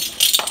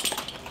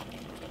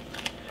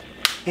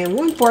 and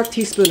 1/4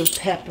 teaspoon of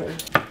pepper.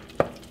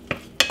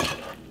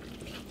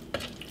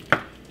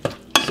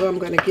 So I'm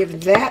going to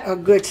give that a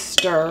good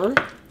stir.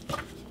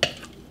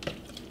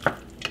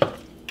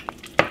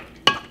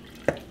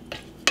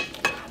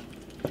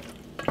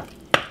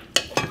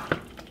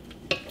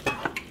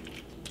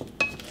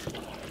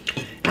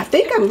 I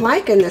think I'm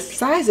liking the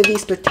size of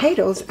these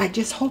potatoes. I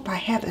just hope I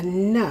have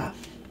enough.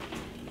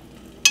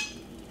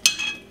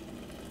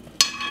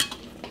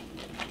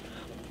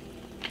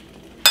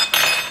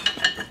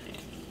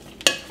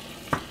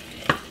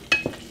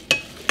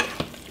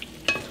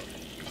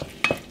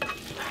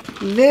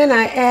 Then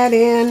I add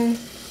in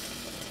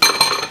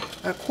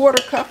a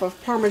 1/4 cup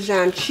of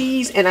Parmesan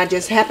cheese, and I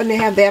just happen to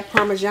have that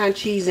Parmesan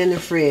cheese in the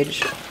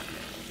fridge.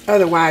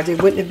 Otherwise,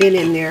 it wouldn't have been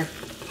in there.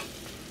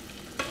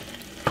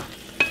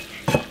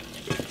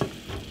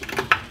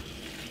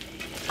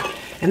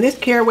 And this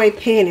caraway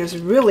pan is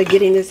really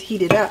getting this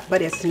heated up,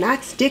 but it's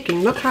not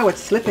sticking. Look how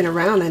it's slipping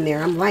around in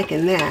there. I'm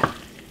liking that.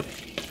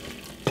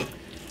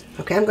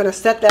 Okay, I'm going to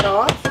set that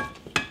off.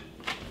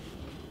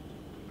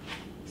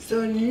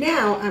 So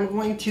now I'm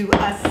going to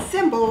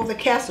assemble the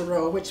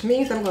casserole, which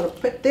means I'm going to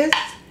put this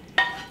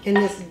in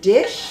this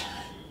dish.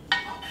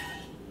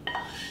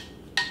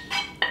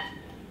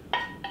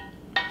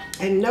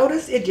 And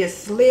notice it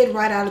just slid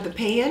right out of the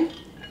pan.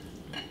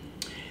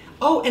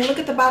 Oh, and look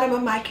at the bottom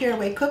of my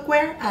caraway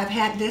cookware. I've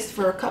had this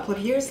for a couple of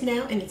years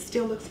now, and it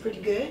still looks pretty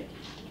good.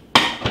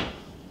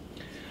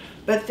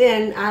 But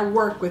then I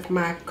work with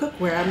my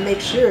cookware. I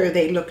make sure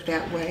they look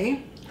that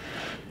way.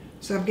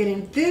 So I'm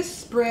getting this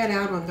spread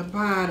out on the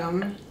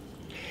bottom.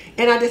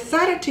 And I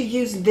decided to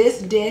use this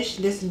dish,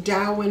 this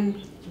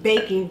Darwin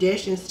baking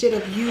dish, instead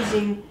of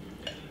using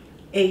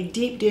a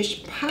deep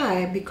dish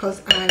pie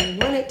because I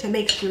wanted to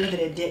make sure that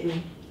it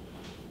didn't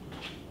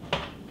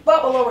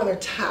bubble over the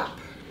top.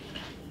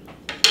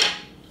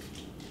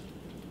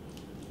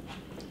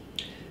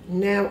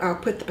 Now I'll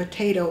put the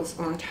potatoes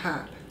on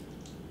top.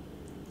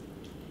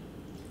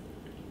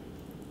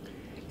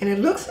 And it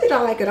looks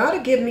like it ought to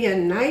give me a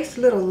nice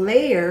little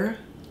layer.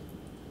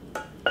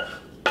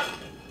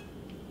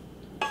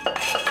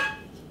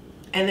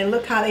 And then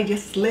look how they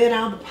just slid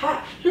out of the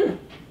pot.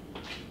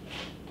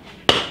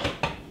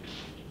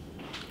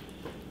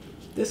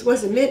 This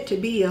wasn't meant to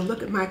be a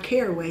look at my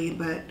caraway,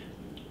 but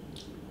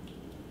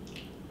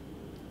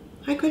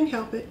I couldn't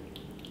help it.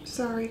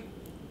 Sorry.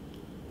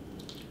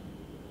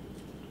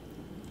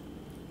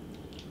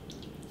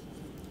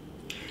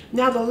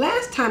 Now, the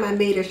last time I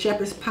made a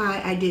shepherd's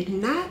pie, I did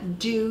not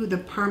do the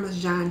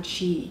Parmesan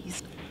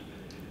cheese.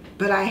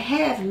 But I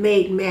have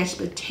made mashed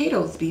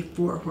potatoes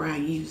before where I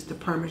used the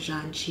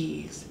Parmesan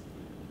cheese.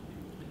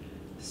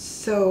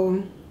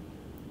 So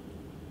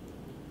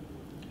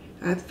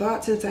I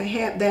thought since I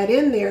have that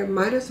in there,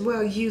 might as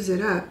well use it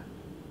up.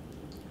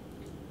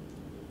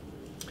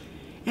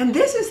 And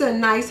this is a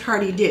nice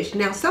hearty dish.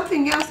 Now,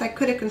 something else I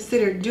could have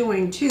considered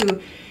doing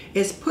too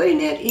is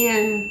putting it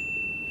in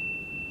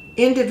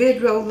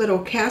individual little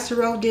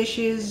casserole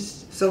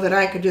dishes so that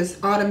I could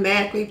just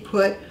automatically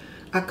put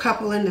a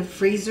couple in the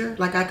freezer.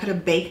 Like I could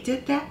have baked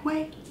it that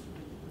way.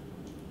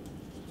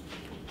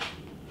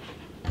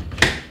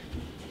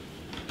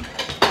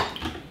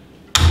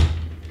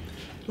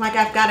 Like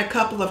I've got a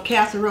couple of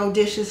casserole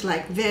dishes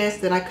like this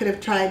that I could have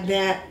tried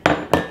that.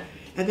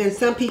 And then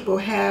some people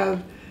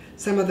have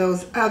some of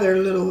those other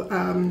little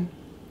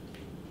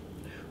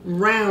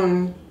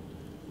round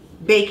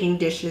baking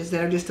dishes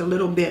that are just a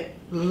little bit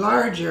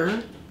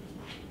larger.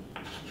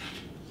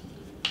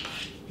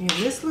 And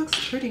this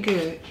looks pretty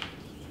good.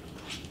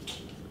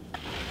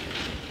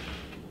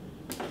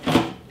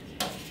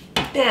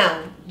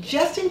 Now,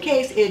 just in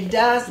case it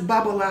does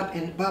bubble up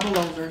and bubble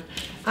over,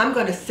 I'm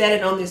going to set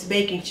it on this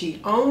baking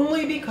sheet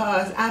only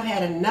because I've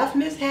had enough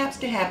mishaps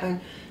to happen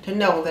to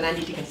know that I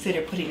need to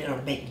consider putting it on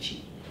a baking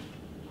sheet.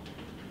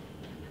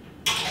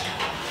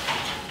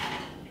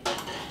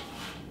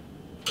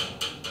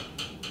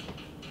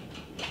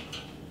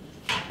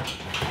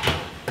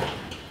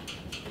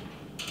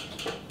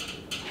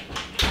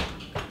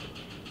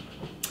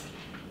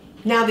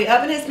 Now the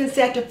oven has been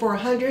set to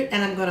 400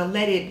 and I'm going to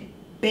let it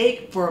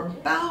bake for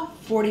about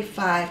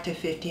 45 to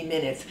 50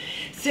 minutes.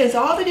 Since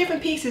all the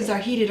different pieces are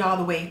heated all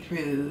the way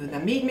through, the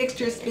meat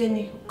mixture has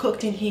been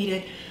cooked and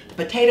heated, the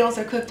potatoes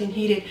are cooked and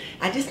heated,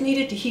 I just need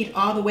it to heat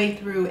all the way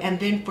through and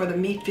then for the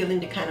meat filling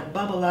to kind of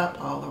bubble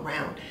up all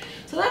around.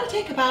 So that'll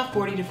take about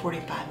 40 to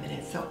 45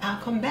 minutes. So I'll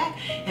come back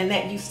and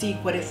let you see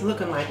what it's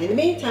looking like. In the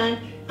meantime,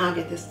 I'll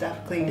get this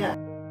stuff cleaned up.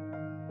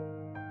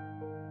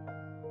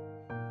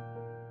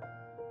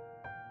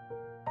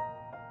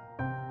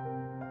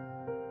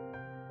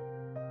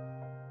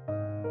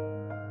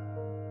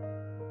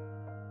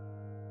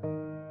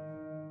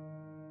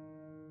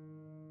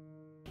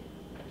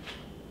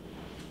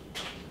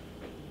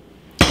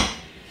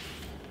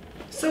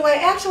 So I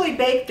actually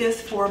baked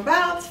this for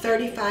about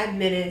 35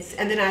 minutes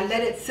and then I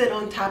let it sit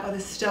on top of the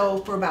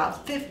stove for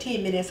about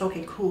 15 minutes so it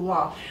can cool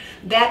off.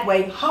 That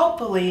way,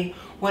 hopefully,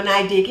 when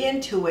I dig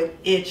into it,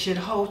 it should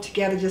hold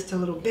together just a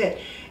little bit.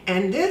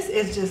 And this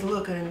is just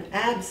looking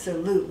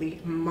absolutely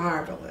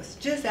marvelous,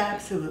 just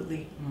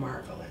absolutely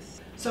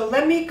marvelous. So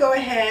let me go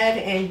ahead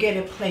and get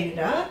it plated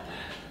up.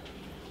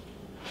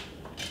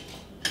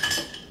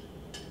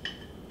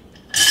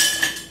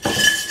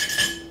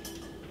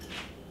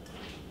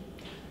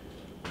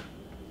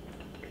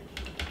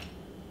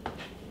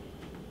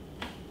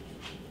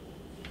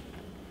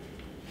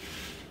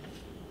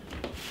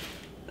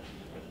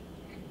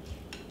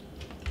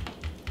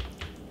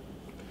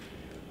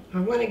 I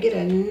want to get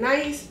a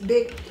nice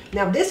big,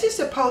 now this is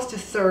supposed to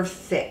serve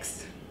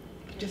 6,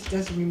 just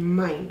as a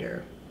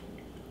reminder.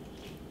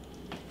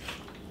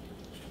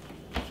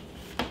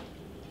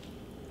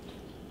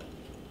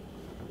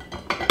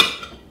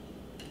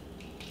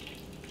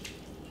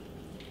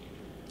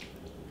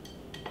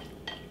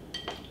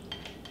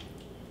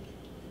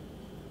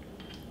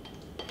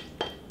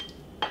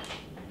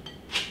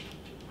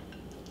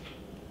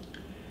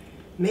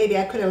 Maybe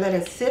I could have let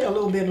it sit a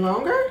little bit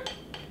longer.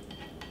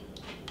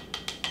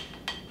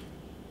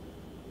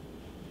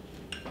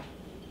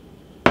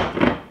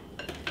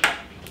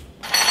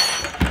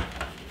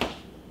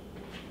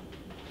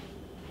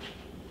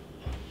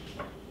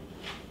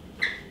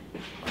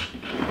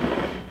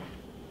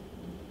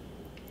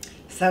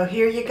 So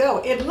here you go.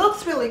 It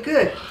looks really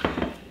good.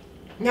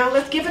 Now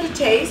let's give it a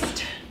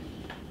taste.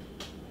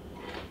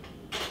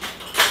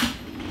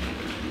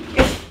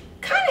 It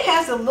kind of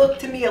has a look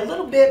to me, a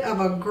little bit of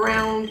a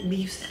ground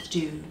beef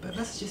stew, but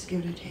let's just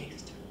give it a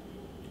taste.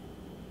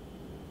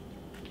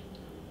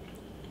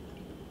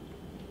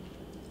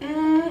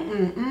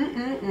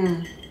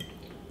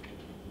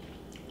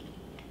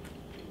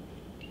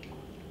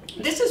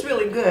 This is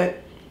really good.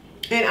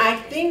 And I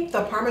think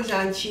the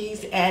Parmesan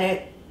cheese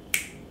added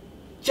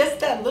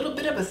just that little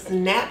bit of a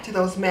snap to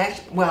those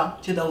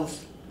to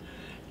those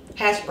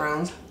hash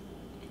browns.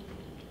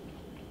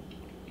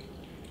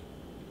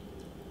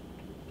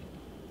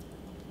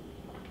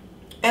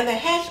 And the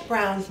hash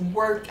browns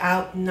worked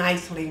out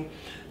nicely.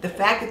 The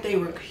fact that they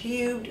were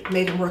cubed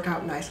made them work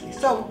out nicely.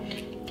 So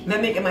let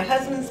me get my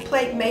husband's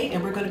plate made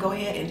and we're going to go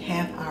ahead and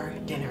have our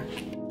dinner.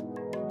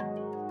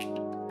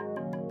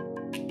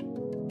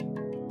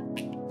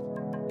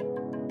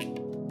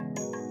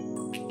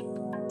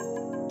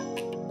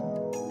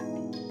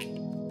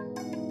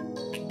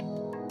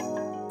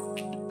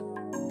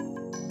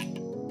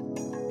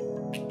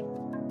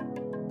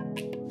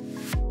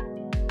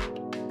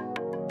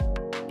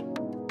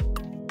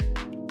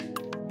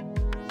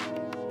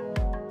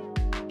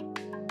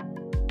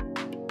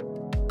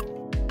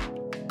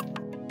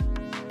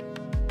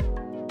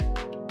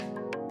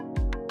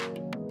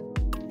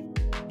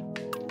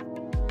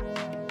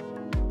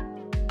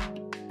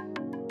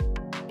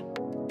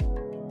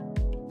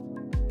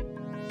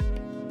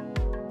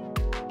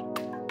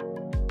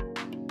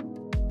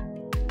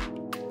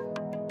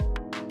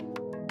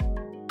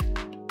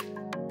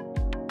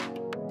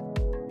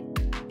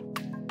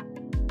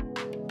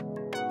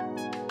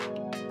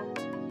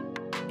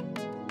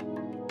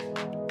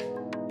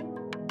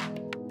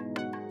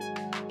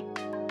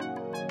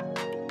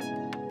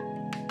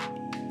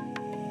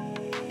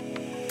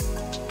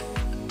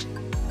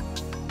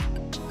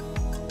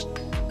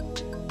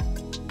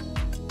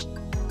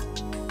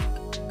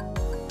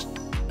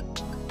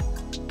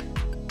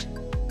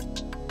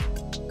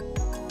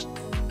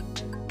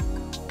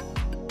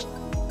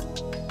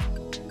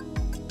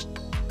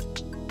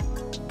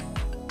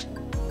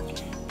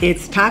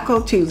 It's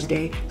Taco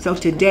Tuesday, so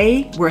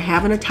today we're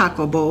having a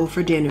taco bowl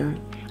for dinner.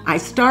 I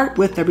start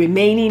with the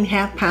remaining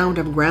half pound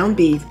of ground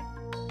beef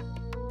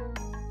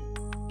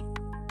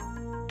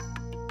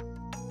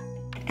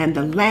and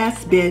the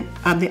last bit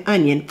of the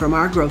onion from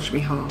our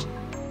grocery haul.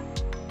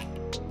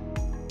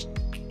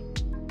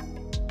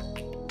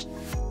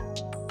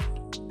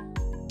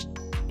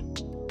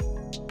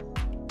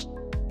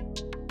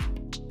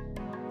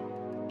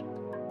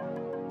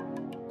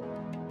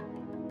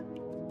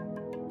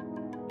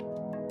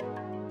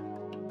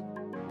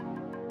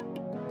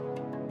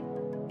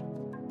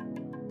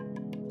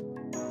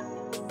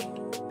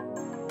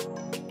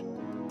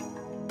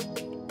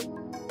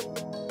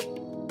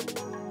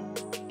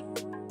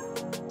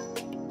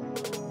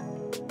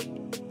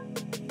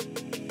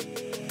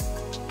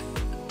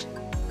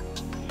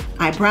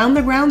 I brown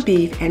the ground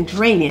beef and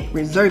drain it,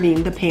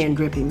 reserving the pan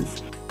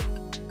drippings.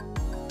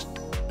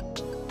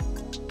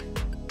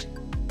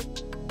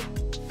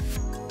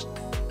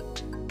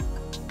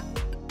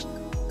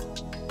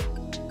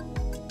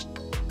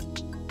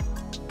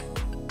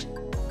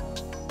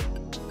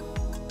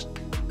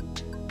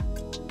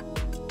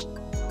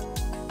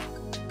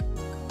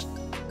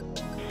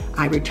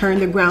 I return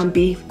the ground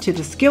beef to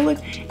the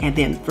skillet and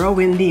then throw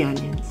in the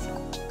onions.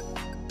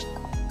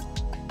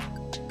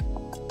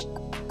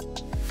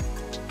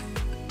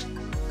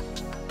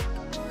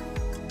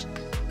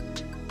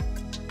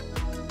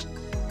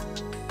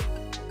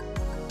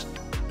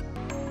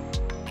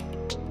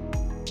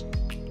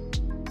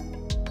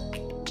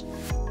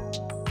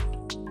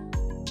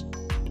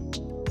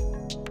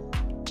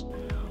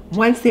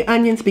 Once the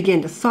onions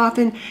begin to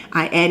soften,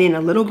 I add in a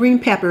little green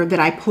pepper that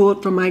I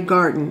pulled from my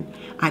garden.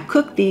 I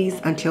cook these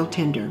until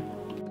tender.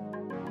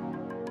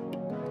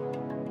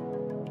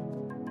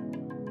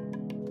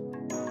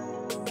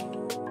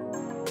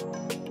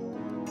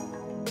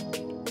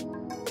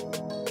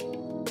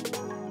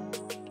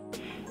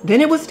 Then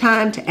it was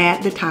time to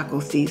add the taco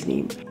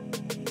seasoning.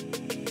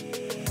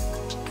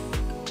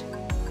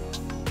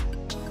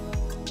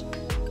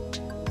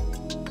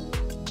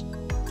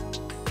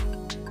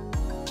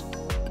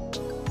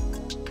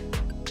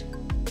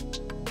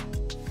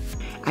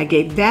 I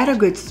gave that a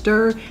good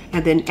stir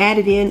and then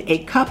added in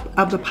a cup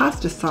of the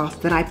pasta sauce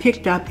that I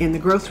picked up in the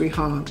grocery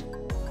haul.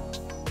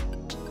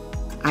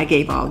 I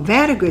gave all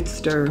that a good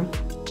stir.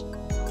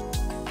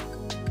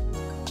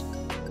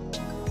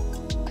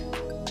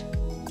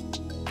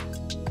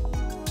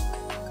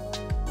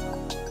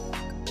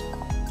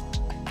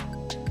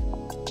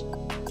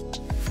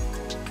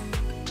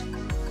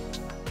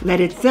 Let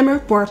it simmer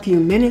for a few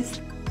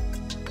minutes.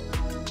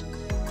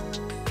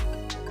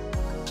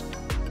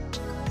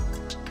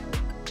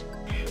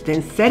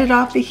 Then set it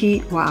off the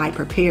heat while I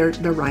prepared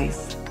the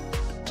rice.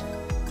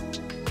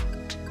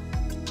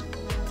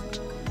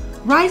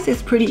 Rice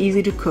is pretty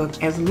easy to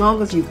cook as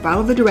long as you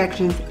follow the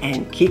directions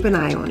and keep an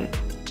eye on it.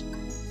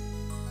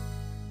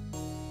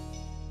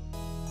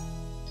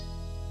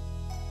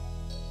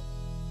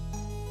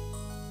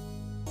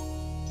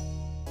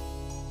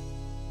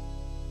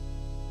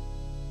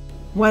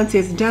 Once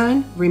it's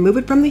done, remove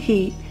it from the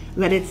heat,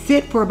 let it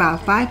sit for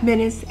about 5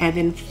 minutes, and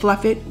then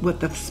fluff it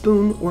with a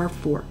spoon or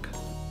fork.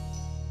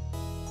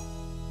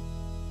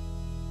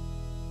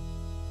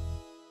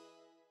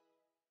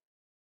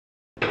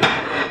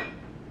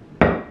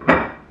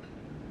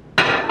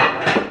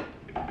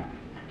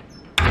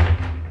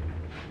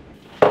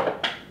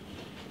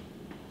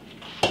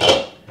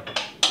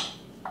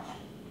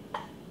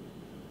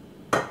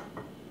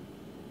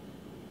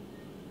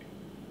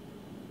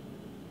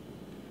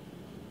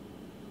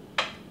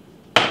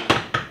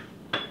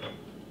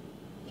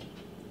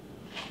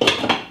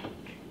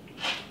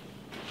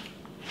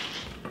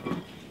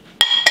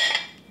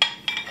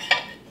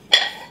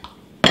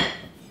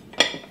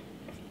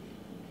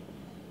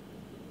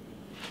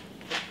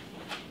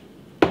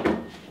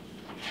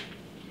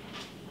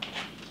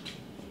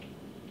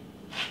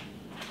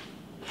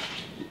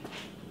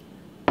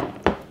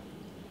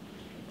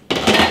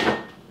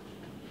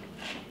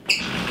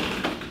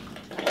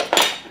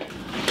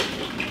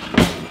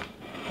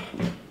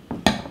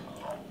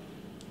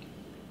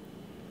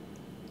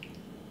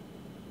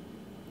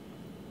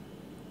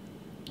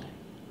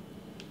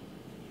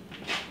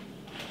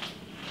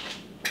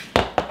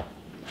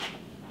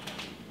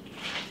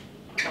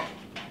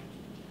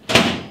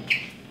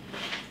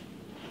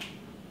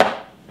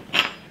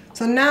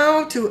 So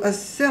now to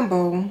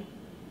assemble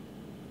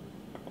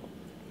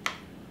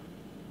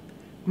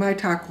my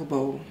taco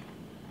bowl.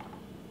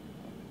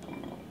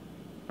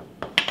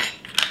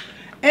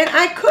 And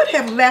I could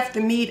have left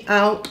the meat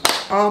out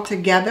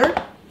altogether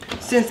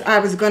since I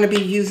was going to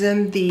be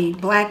using the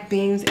black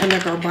beans and the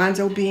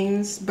garbanzo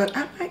beans, but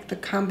I like the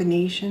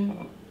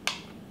combination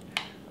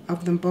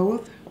of them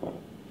both.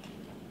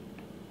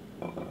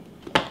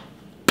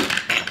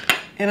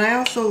 And I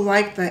also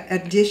like the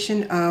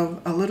addition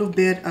of a little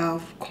bit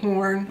of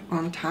corn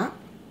on top.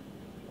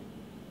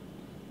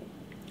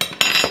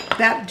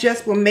 That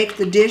just will make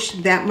the dish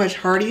that much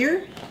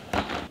heartier.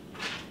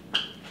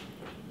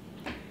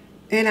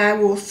 And I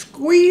will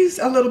squeeze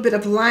a little bit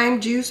of lime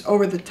juice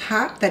over the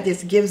top. That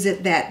just gives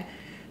it that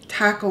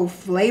taco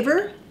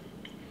flavor.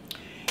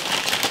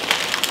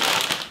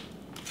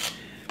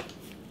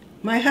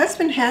 My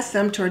husband has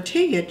some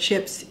tortilla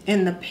chips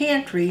in the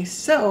pantry,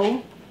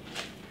 so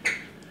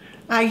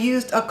I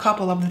used a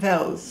couple of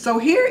those. So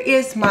here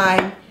is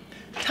my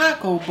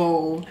taco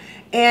bowl,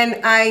 and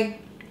I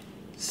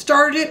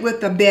started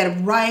with a bed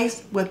of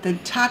rice with the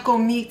taco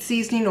meat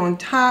seasoning on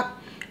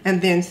top, and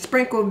then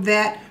sprinkled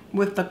that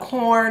with the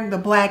corn, the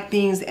black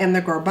beans, and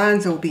the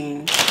garbanzo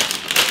beans.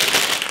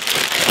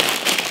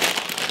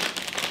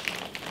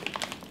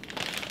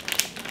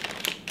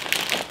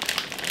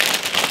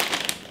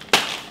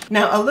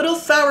 Now, a little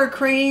sour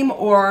cream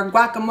or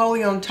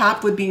guacamole on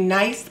top would be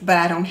nice, but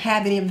I don't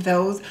have any of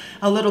those.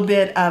 A little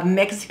bit of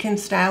Mexican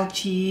style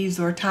cheese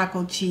or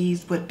taco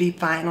cheese would be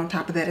fine on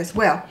top of that as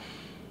well.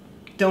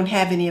 Don't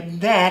have any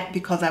of that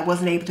because I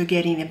wasn't able to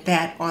get any of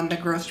that on the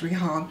grocery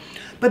haul.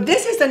 But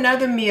this is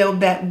another meal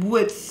that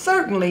would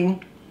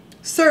certainly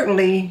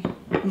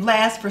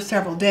last for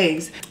several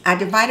days. I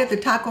divided the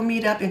taco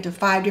meat up into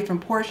 5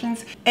 different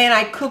portions, and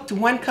I cooked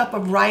 1 cup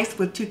of rice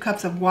with 2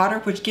 cups of water,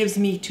 which gives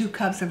me 2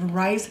 cups of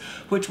rice,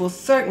 which will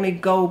certainly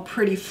go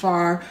pretty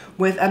far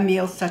with a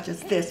meal such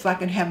as this. So I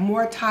can have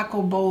more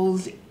taco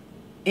bowls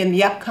in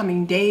the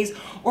upcoming days,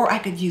 or I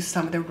could use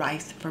some of the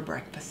rice for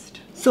breakfast.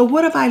 So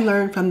what have I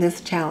learned from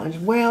this challenge?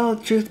 Well,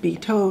 truth be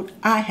told,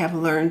 I have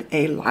learned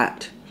a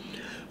lot.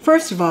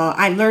 First of all,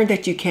 I learned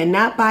that you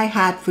cannot buy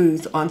hot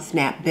foods on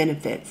SNAP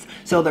benefits.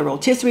 So the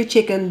rotisserie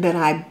chicken that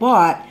I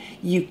bought,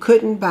 you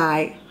couldn't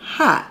buy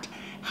hot.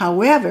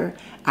 However,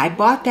 I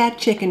bought that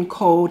chicken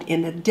cold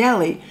in the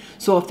deli.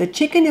 So if the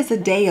chicken is a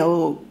day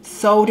old,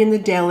 sold in the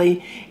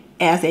deli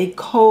as a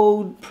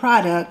cold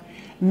product,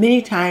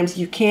 many times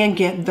you can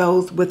get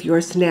those with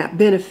your SNAP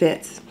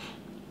benefits.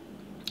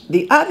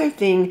 The other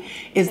thing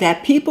is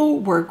that people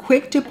were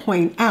quick to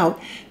point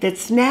out that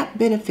SNAP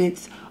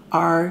benefits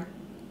are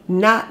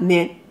not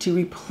meant to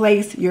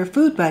replace your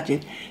food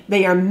budget.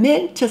 They are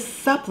meant to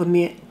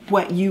supplement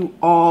what you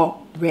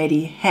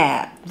already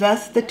have.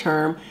 Thus the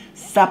term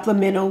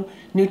Supplemental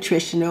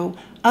Nutritional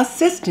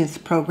Assistance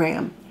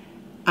Program.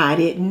 I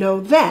didn't know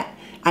that.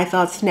 I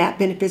thought SNAP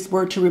benefits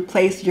were to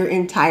replace your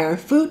entire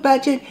food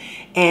budget,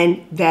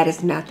 and that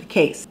is not the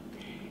case.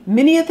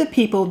 Many of the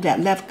people that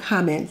left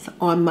comments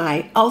on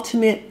my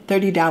ultimate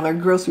 $30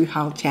 grocery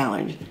haul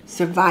challenge,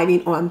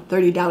 surviving on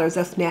 $30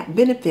 of SNAP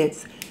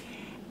benefits,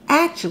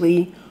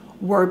 actually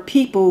were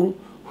people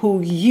who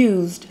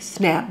used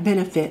SNAP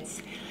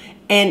benefits.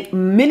 And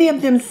many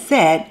of them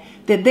said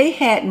that they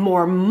had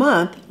more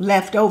month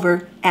left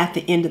over at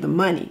the end of the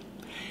money.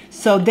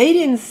 So they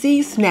didn't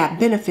see SNAP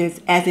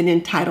benefits as an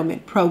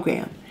entitlement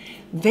program.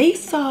 They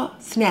saw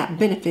SNAP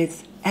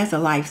benefits as a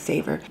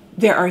lifesaver.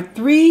 There are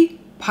 3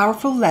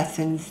 powerful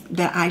lessons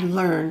that I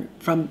learned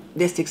from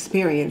this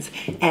experience.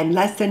 And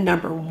lesson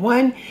number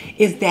 1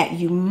 is that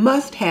you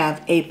must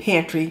have a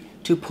pantry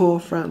to pull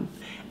from.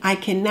 I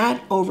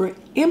cannot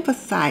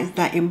overemphasize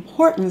the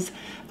importance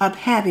of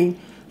having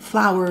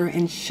flour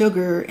and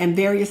sugar and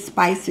various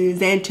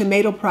spices and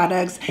tomato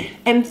products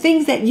and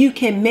things that you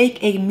can make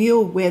a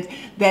meal with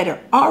that are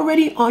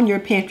already on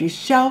your pantry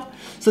shelf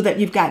so that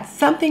you've got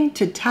something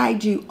to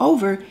tide you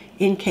over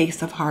in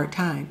case of hard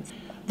times.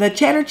 The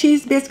cheddar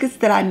cheese biscuits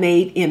that I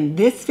made in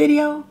this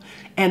video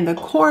and the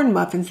corn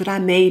muffins that I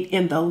made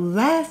in the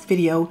last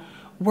video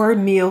were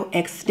meal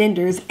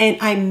extenders, and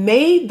I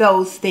made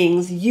those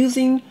things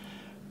using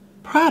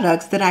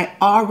products that I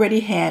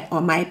already had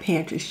on my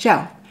pantry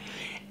shelf.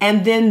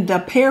 And then the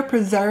pear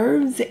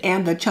preserves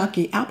and the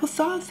chunky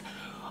applesauce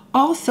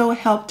also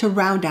helped to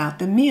round out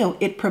the meal.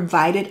 It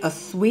provided a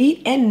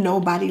sweet and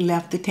nobody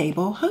left the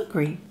table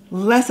hungry.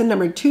 Lesson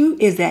number 2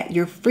 is that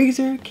your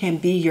freezer can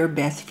be your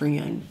best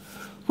friend.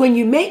 When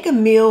you make a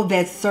meal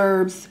that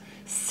serves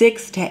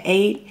 6 to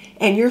 8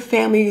 and your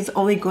family is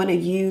only going to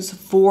use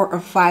 4 or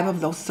 5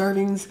 of those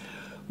servings,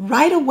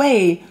 right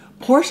away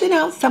portion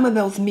out some of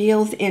those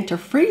meals into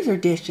freezer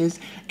dishes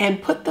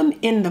and put them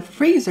in the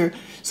freezer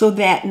so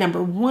that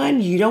number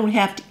 1, you don't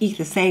have to eat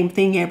the same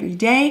thing every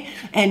day,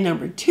 and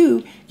number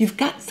 2, you've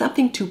got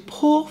something to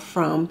pull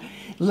from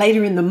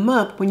later in the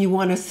month when you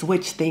want to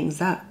switch things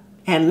up.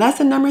 And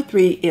lesson number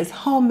 3 is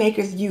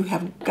homemakers, you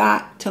have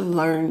got to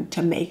learn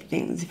to make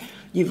things.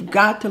 You've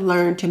got to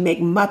learn to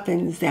make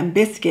muffins and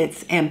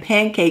biscuits and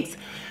pancakes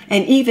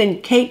and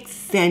even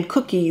cakes and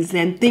cookies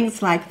and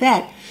things like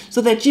that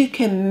so that you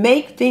can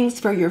make things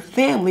for your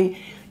family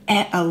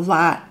at a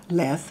lot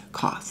less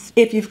cost.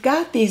 If you've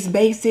got these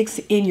basics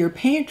in your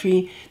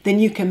pantry, then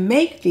you can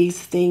make these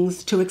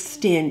things to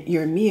extend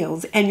your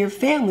meals and your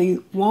family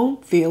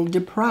won't feel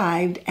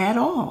deprived at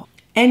all.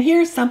 And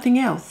here's something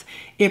else.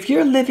 If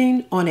you're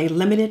living on a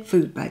limited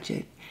food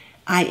budget,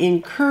 I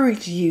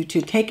encourage you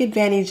to take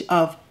advantage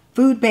of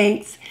food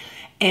banks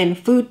and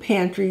food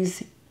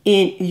pantries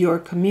in your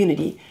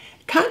community.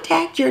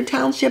 Contact your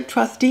township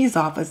trustee's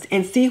office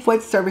and see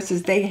what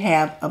services they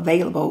have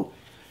available.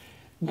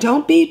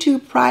 Don't be too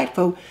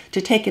prideful to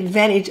take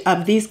advantage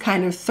of these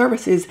kind of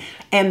services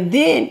and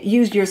then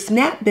use your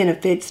SNAP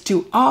benefits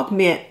to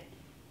augment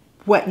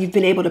what you've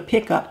been able to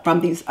pick up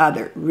from these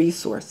other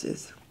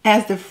resources.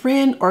 As the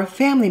friend or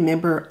family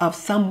member of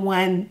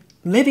someone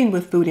living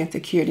with food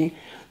insecurity,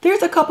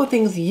 there's a couple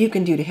things you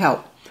can do to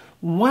help.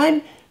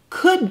 One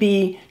could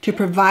be to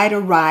provide a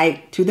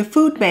ride to the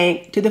food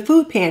bank, to the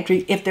food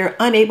pantry, if they're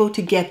unable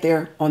to get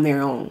there on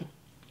their own.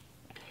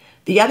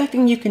 The other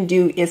thing you can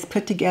do is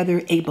put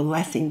together a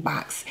blessing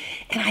box.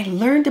 And I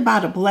learned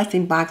about a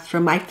blessing box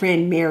from my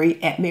friend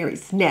Mary at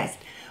Mary's Nest.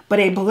 But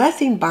a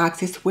blessing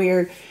box is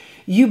where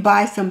you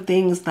buy some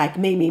things like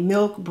maybe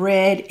milk,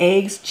 bread,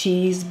 eggs,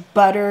 cheese,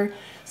 butter,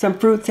 some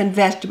fruits and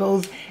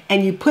vegetables,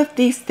 and you put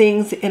these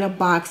things in a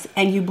box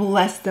and you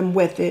bless them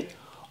with it.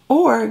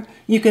 Or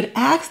you could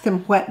ask them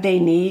what they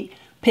need,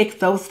 pick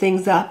those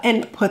things up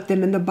and put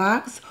them in the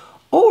box.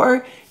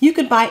 Or you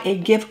could buy a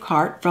gift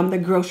card from the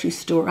grocery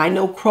store. I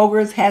know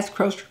Kroger's has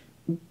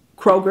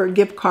Kroger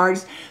gift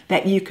cards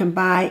that you can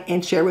buy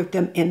and share with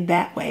them in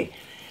that way.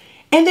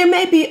 And there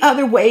may be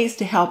other ways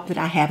to help that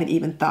I haven't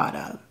even thought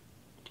of.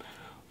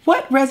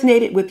 What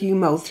resonated with you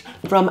most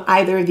from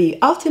either the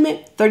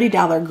Ultimate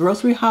 $30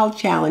 Grocery Haul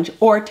Challenge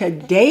or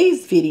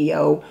today's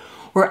video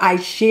where I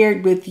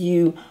shared with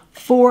you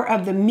 4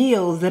 of the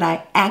meals that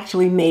I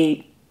actually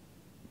made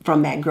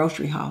from that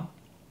grocery haul?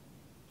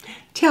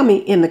 Tell me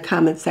in the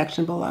comment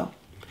section below.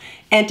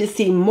 And to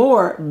see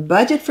more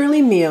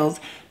budget-friendly meals,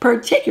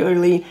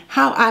 particularly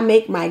how I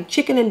make my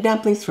chicken and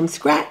dumplings from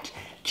scratch,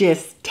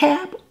 just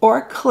tap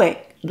or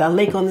click the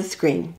link on the screen.